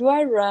sidewalk? Do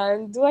I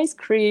run? Do I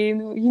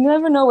scream? You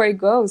never know where it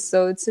goes.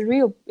 So it's a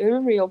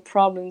real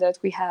problem that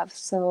we have.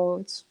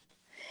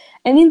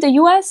 And in the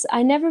US,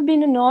 I never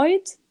been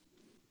annoyed,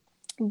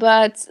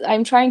 but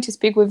I'm trying to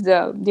speak with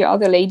the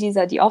other ladies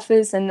at the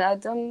office, and I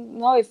don't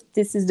know if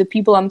this is the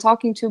people I'm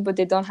talking to, but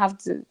they don't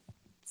have the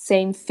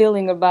same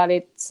feeling about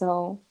it.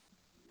 So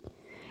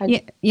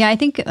I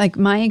think like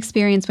my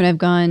experience when I've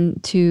gone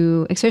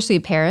to, especially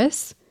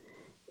Paris,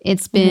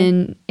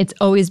 it's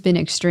always been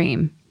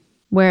extreme.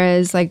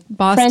 Whereas like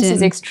Boston, France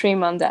is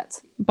extreme on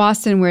that.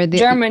 Boston, where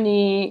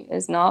Germany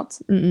is not.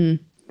 And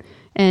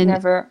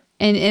never.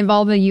 And in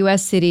all the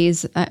U.S.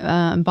 cities,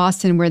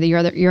 Boston, where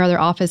your other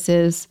office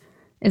is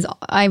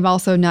I've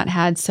also not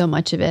had so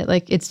much of it.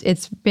 Like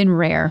it's been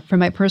rare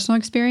from my personal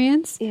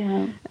experience.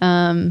 Yeah.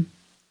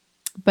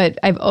 But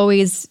I've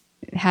always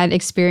had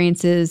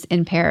experiences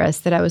in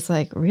Paris that I was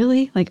like,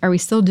 really? Like, are we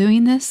still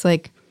doing this?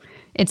 Like,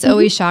 it's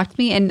always shocked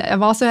me. And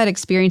I've also had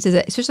experiences,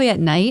 especially at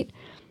night,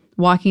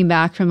 walking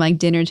back from like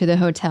dinner to the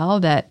hotel,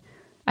 that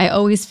I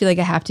always feel like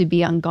I have to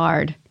be on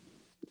guard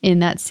in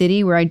that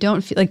city, where I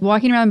don't feel like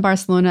walking around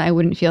Barcelona, I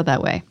wouldn't feel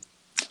that way.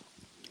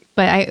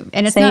 But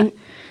it's Same. not.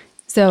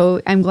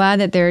 So I'm glad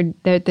that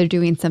they're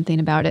doing something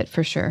about it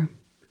for sure.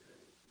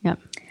 Yeah.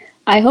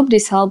 I hope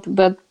this helped,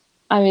 but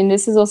I mean,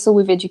 this is also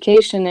with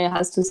education. It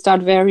has to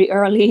start very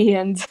early,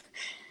 and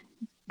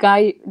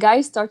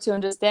guys start to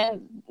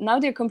understand. Now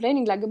they're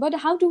complaining like, but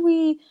how do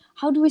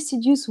we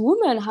seduce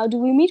women? How do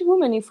we meet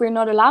women if we're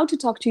not allowed to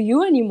talk to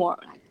you anymore?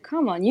 Like,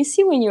 come on, you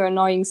see when you're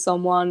annoying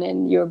someone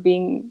and you're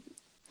being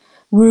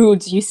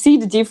rude, you see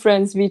the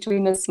difference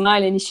between a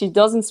smile, and if she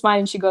doesn't smile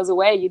and she goes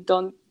away, you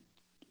don't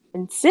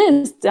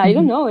insist. I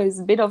don't know. It's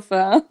a bit of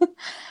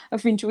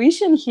of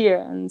intuition here,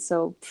 and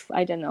so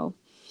I don't know.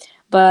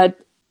 But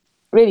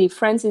really,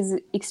 France is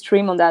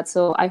extreme on that.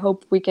 So I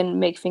hope we can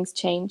make things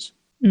change.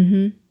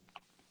 Mm-hmm.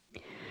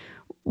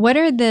 What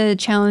are the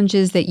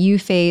challenges that you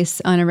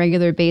face on a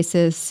regular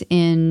basis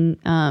in,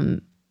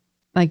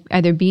 like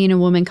either being a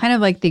woman, kind of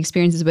like the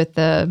experiences with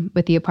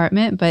the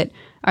apartment, but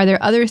are there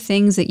other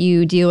things that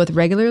you deal with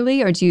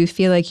regularly, or do you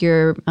feel like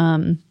you're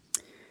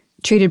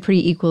treated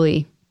pretty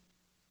equally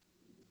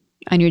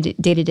on your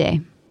day to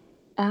day?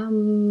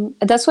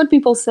 That's what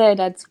people say,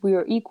 that we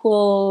are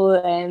equal,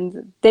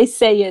 and they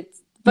say it,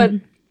 but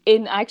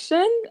in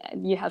action,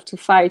 you have to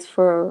fight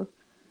for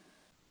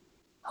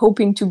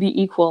hoping to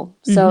be equal.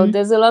 So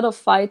there's a lot of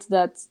fight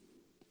that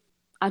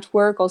at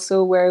work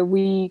also, where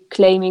we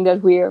claiming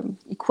that we're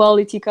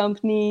equality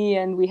company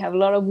and we have a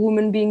lot of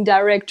women being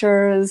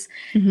directors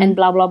and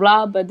blah, blah,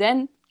 blah. But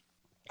then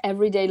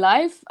everyday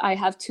life, I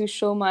have to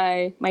show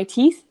my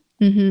teeth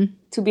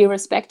to be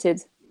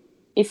respected.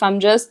 If I'm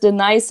just the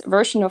nice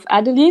version of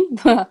Adeline.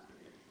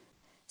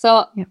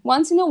 So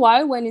once in a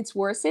while, when it's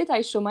worth it,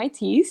 I show my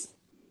teeth,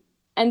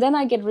 and then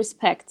I get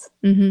respect.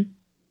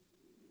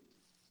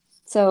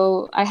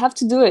 So I have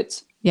to do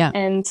it. Yeah.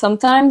 And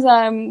sometimes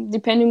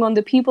depending on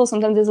the people,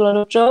 sometimes there's a lot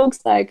of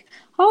jokes like,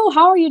 oh,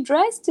 how are you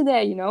dressed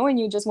today? You know, and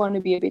you just want to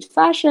be a bit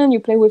fashion. You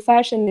play with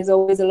fashion. There's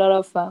always a lot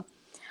of,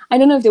 I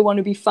don't know if they want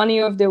to be funny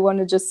or if they want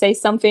to just say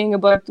something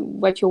about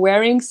what you're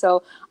wearing.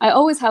 So I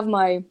always have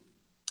my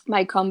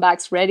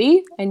comebacks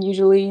ready, and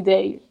usually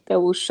they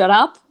will shut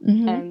up,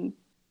 and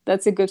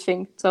that's a good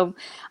thing. So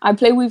I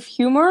play with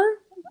humor,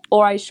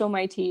 or I show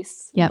my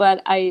teeth.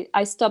 But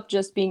I stop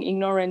just being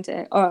ignorant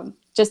or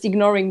just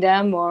ignoring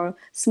them or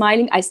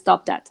smiling. I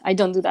stop that. I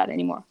don't do that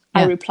anymore.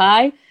 I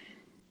reply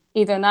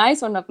either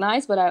nice or not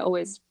nice, but I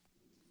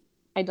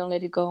don't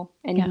let it go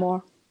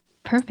anymore.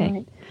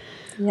 Perfect.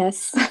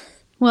 Yes.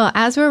 Well,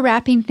 as we're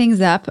wrapping things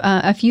up,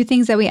 a few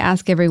things that we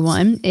ask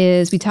everyone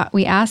is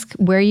we ask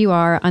where you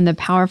are on the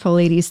Powerful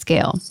Lady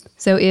scale.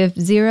 So if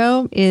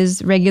 0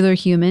 is regular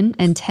human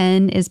and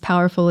 10 is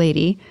Powerful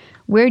Lady,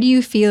 where do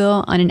you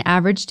feel on an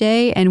average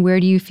day and where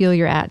do you feel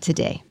you're at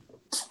today?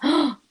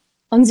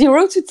 On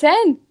 0 to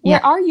 10? Yeah.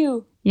 Where are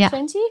you? Yeah.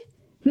 20?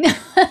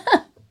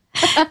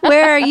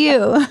 Where are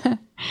you?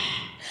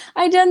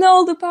 I don't know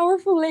all the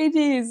powerful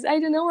ladies. I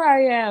don't know where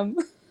I am.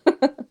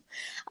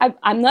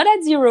 I'm not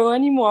at 0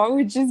 anymore,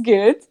 which is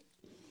good.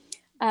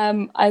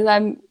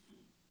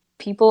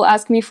 People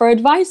ask me for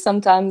advice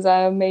sometimes.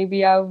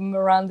 Maybe I'm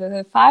around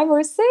the 5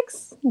 or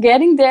 6,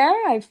 getting there.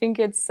 I think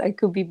it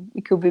could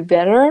be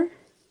better,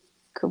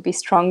 could be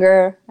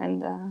stronger,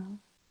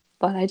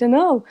 but I don't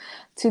know.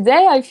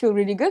 Today I feel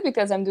really good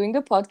because I'm doing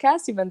the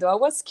podcast, even though I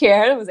was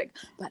scared. I was like,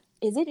 but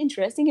is it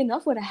interesting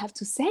enough what I have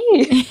to say?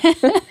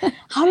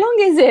 How long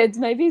is it?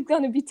 Maybe it's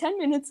going to be 10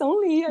 minutes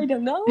only. I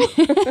don't know.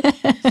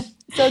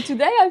 So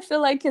today I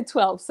feel like a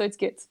 12, so it's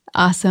good.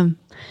 Awesome.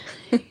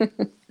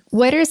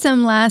 What are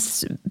some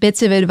last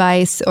bits of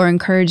advice or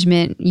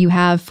encouragement you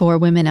have for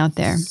women out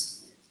there?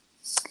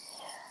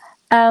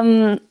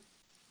 There's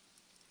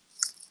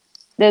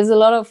a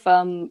lot of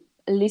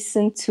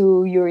listen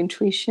to your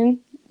intuition.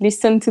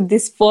 Listen to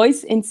this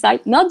voice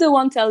inside, not the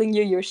one telling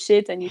you you're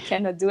shit and you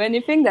cannot do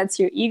anything. That's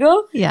your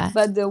ego. Yeah.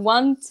 But the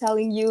one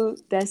telling you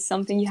there's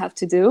something you have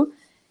to do.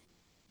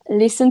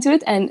 Listen to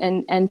it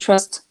and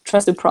trust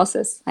the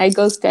process. I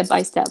go step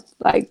by step.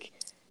 Like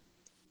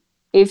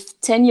if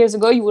 10 years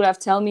ago you would have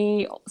told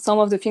me some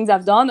of the things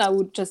I've done, I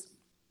would just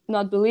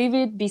not believe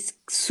it, be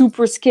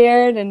super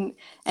scared and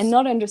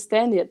not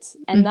understand it.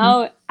 And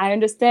now I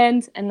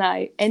understand and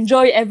I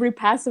enjoy every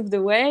pass of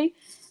the way.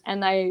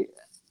 And I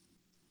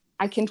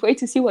can't wait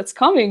to see what's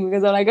coming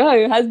because I'm like,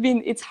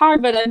 it's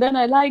hard, but then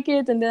I like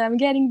it and then I'm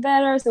getting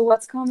better. So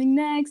what's coming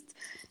next?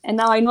 And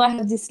now I know I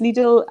have this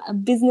little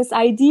business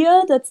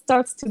idea that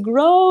starts to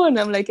grow and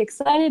I'm like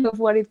excited of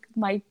what it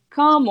might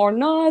come or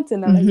not.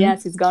 And I'm like,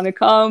 yes, it's going to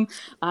come.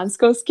 I'm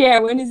so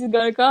scared. When is it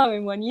going to come?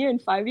 In 1 year, in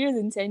 5 years,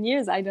 in 10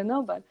 years? I don't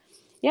know. But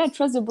yeah,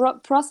 trust the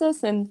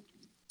process. And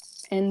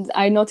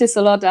I notice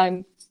a lot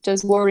I'm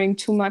just worrying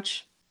too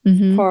much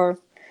for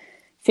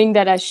things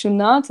that I should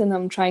not. And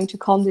I'm trying to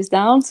calm this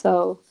down.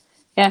 So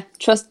yeah,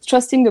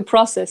 trusting the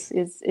process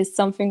is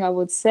something I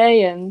would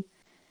say. And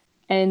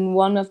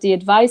one of the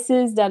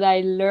advices that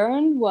I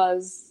learned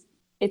was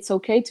it's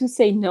okay to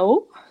say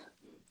no.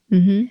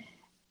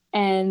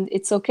 And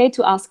it's okay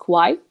to ask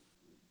why.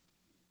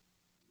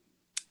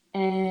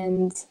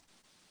 And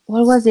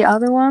what was the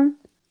other one?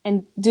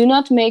 And do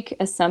not make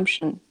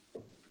assumption.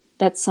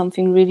 That's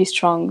something really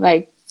strong.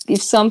 Like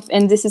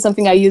and this is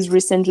something I used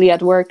recently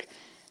at work.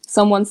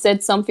 Someone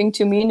said something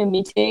to me in a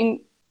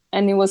meeting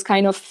and it was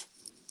kind of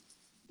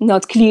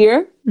not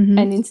clear.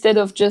 And instead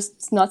of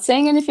just not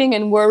saying anything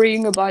and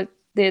worrying about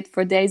it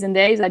for days and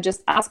days, I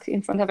just asked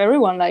in front of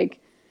everyone, like,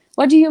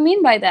 what do you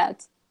mean by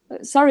that?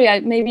 Sorry,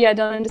 maybe I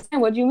don't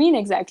understand. What do you mean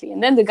exactly?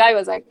 And then the guy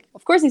was like,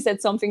 of course he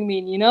said something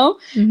mean,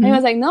 And he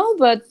was like, no,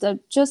 but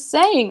just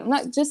saying. I'm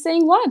not just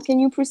saying what? Can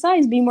you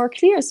be more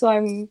clear? So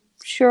I'm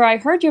sure I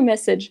heard your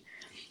message.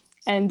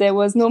 And there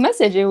was no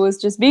message. It was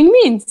just being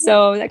mean.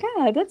 So like,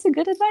 that's a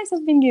good advice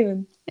I've been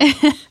given.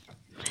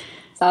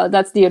 So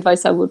that's the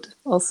advice I would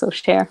also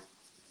share.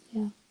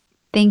 Yeah.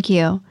 Thank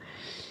you.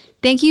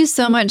 Thank you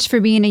so much for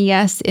being a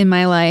yes in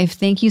my life.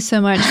 Thank you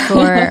so much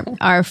for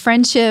our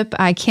friendship.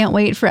 I can't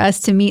wait for us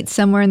to meet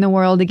somewhere in the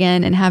world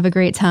again and have a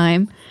great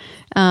time.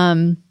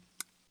 And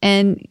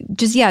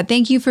just,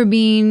 thank you for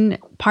being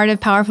part of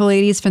Powerful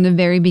Ladies from the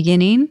very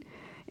beginning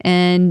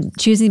and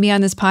choosing to be on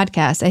this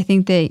podcast. I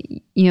think that,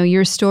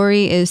 your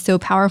story is so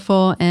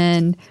powerful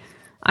and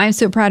I'm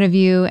so proud of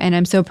you and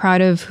I'm so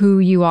proud of who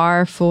you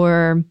are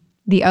for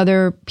the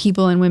other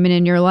people and women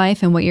in your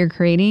life and what you're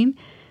creating.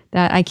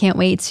 That I can't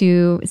wait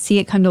to see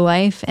it come to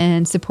life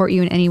and support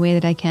you in any way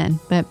that I can.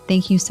 But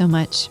thank you so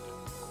much.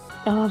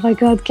 Oh my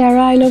God,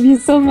 Cara, I love you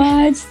so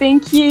much.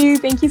 Thank you.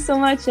 Thank you so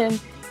much. And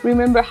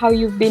remember how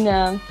you've been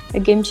a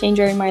game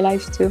changer in my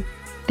life too.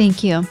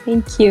 Thank you.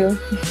 Thank you.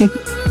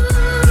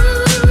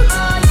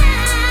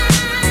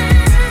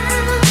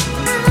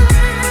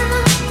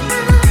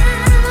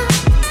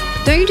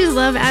 Don't you just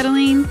love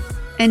Adeline?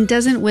 And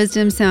doesn't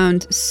wisdom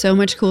sound so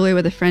much cooler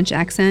with a French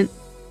accent?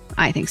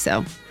 I think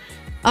so.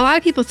 A lot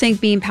of people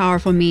think being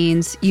powerful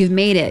means you've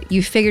made it,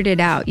 you've figured it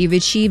out, you've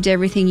achieved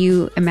everything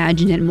you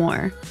imagined and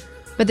more.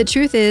 But the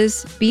truth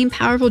is, being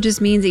powerful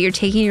just means that you're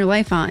taking your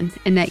life on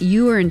and that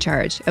you are in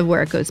charge of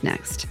where it goes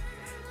next.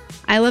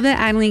 I love that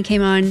Adeline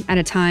came on at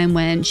a time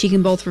when she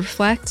can both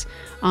reflect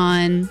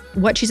on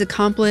what she's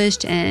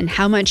accomplished and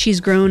how much she's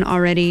grown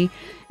already,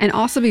 and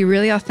also be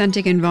really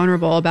authentic and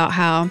vulnerable about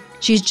how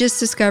she's just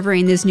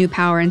discovering this new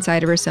power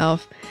inside of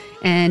herself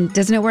and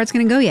doesn't know where it's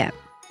going to go yet.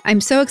 I'm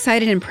so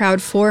excited and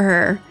proud for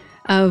her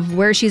of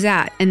where she's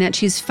at and that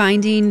she's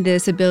finding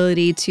this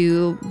ability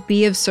to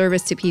be of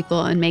service to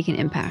people and make an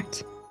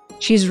impact.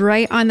 She's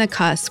right on the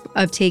cusp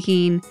of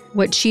taking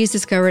what she's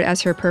discovered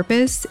as her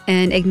purpose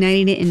and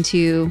igniting it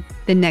into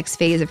the next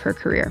phase of her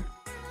career.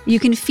 You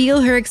can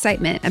feel her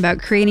excitement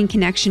about creating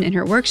connection in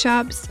her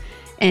workshops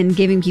and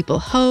giving people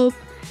hope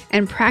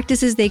and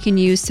practices they can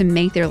use to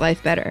make their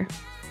life better.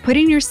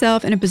 Putting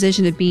yourself in a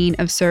position of being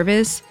of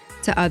service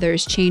to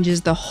others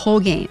changes the whole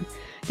game.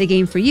 The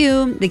game for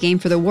you, the game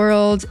for the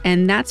world,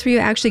 and that's where you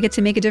actually get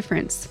to make a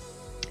difference.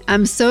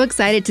 I'm so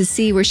excited to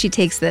see where she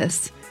takes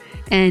this,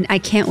 and I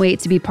can't wait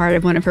to be part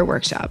of one of her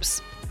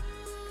workshops.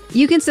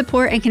 You can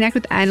support and connect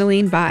with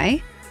Adeline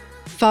by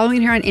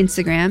following her on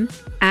Instagram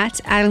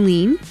at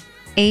Adeline,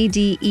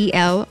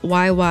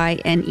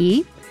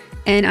 Adelyyne,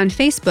 and on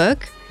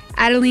Facebook,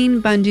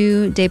 Adeline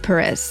Bondu de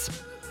Perez.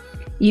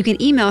 You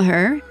can email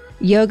her,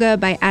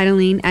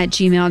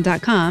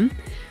 yogabyAdeline@gmail.com,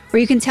 where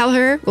you can tell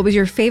her what was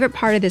your favorite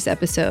part of this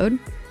episode,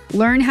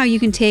 learn how you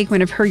can take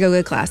one of her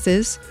yoga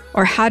classes,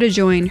 or how to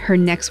join her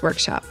next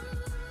workshop.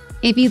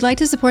 If you'd like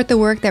to support the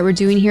work that we're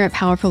doing here at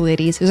Powerful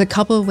Ladies, there's a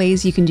couple of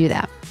ways you can do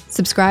that.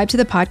 Subscribe to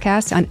the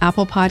podcast on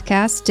Apple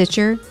Podcasts,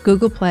 Stitcher,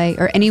 Google Play,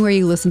 or anywhere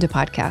you listen to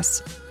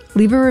podcasts.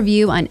 Leave a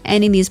review on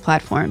any of these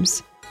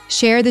platforms.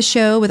 Share the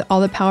show with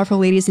all the powerful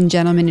ladies and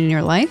gentlemen in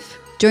your life.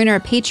 Join our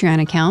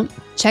Patreon account.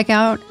 Check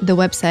out the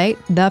website,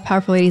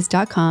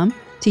 thepowerfulladies.com,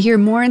 to hear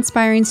more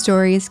inspiring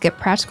stories, get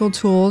practical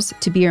tools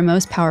to be your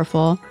most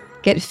powerful,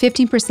 get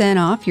 15%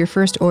 off your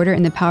first order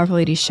in the Powerful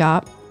Ladies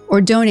shop,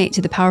 or donate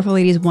to the Powerful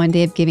Ladies One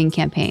Day of Giving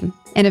campaign.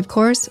 And of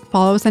course,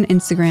 follow us on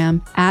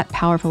Instagram at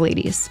Powerful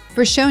Ladies.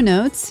 For show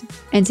notes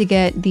and to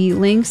get the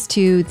links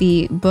to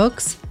the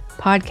books,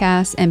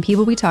 podcasts, and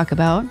people we talk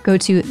about, go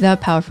to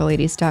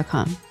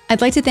thepowerfulladies.com. I'd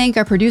like to thank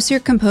our producer,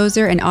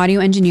 composer, and audio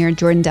engineer,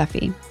 Jordan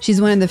Duffy.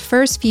 She's one of the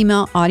first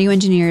female audio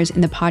engineers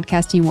in the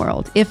podcasting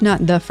world, if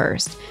not the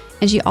first,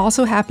 and she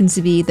also happens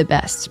to be the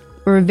best.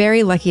 We're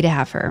very lucky to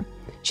have her.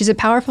 She's a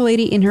powerful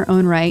lady in her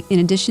own right. In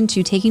addition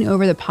to taking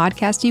over the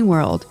podcasting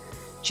world,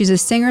 she's a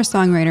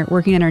singer-songwriter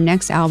working on her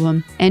next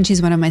album, and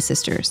she's one of my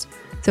sisters.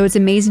 So it's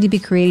amazing to be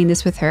creating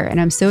this with her, and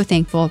I'm so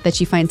thankful that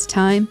she finds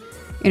time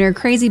in her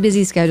crazy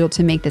busy schedule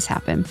to make this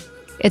happen.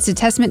 It's a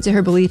testament to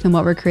her belief in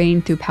what we're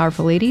creating through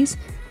Powerful Ladies,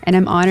 and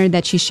I'm honored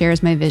that she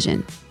shares my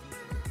vision.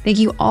 Thank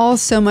you all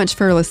so much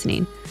for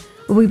listening.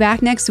 We'll be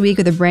back next week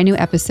with a brand new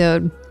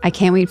episode. I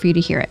can't wait for you to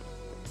hear it.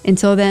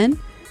 Until then,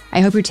 I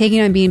hope you're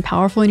taking on being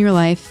powerful in your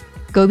life.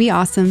 Go be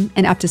awesome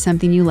and up to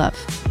something you love.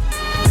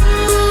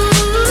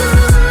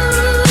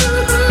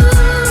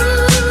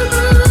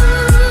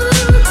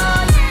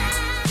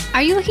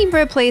 Are you looking for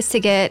a place to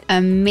get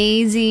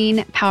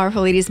amazing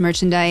Powerful Ladies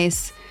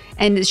merchandise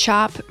and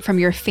shop from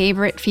your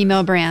favorite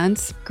female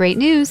brands? Great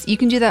news. You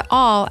can do that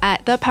all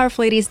at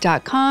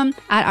thepowerfulladies.com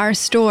at our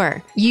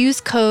store.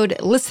 Use code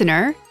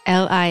LISTENER,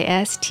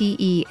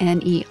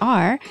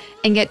 LISTENER,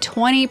 and get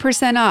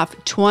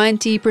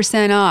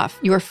 20% off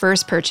your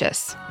first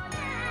purchase.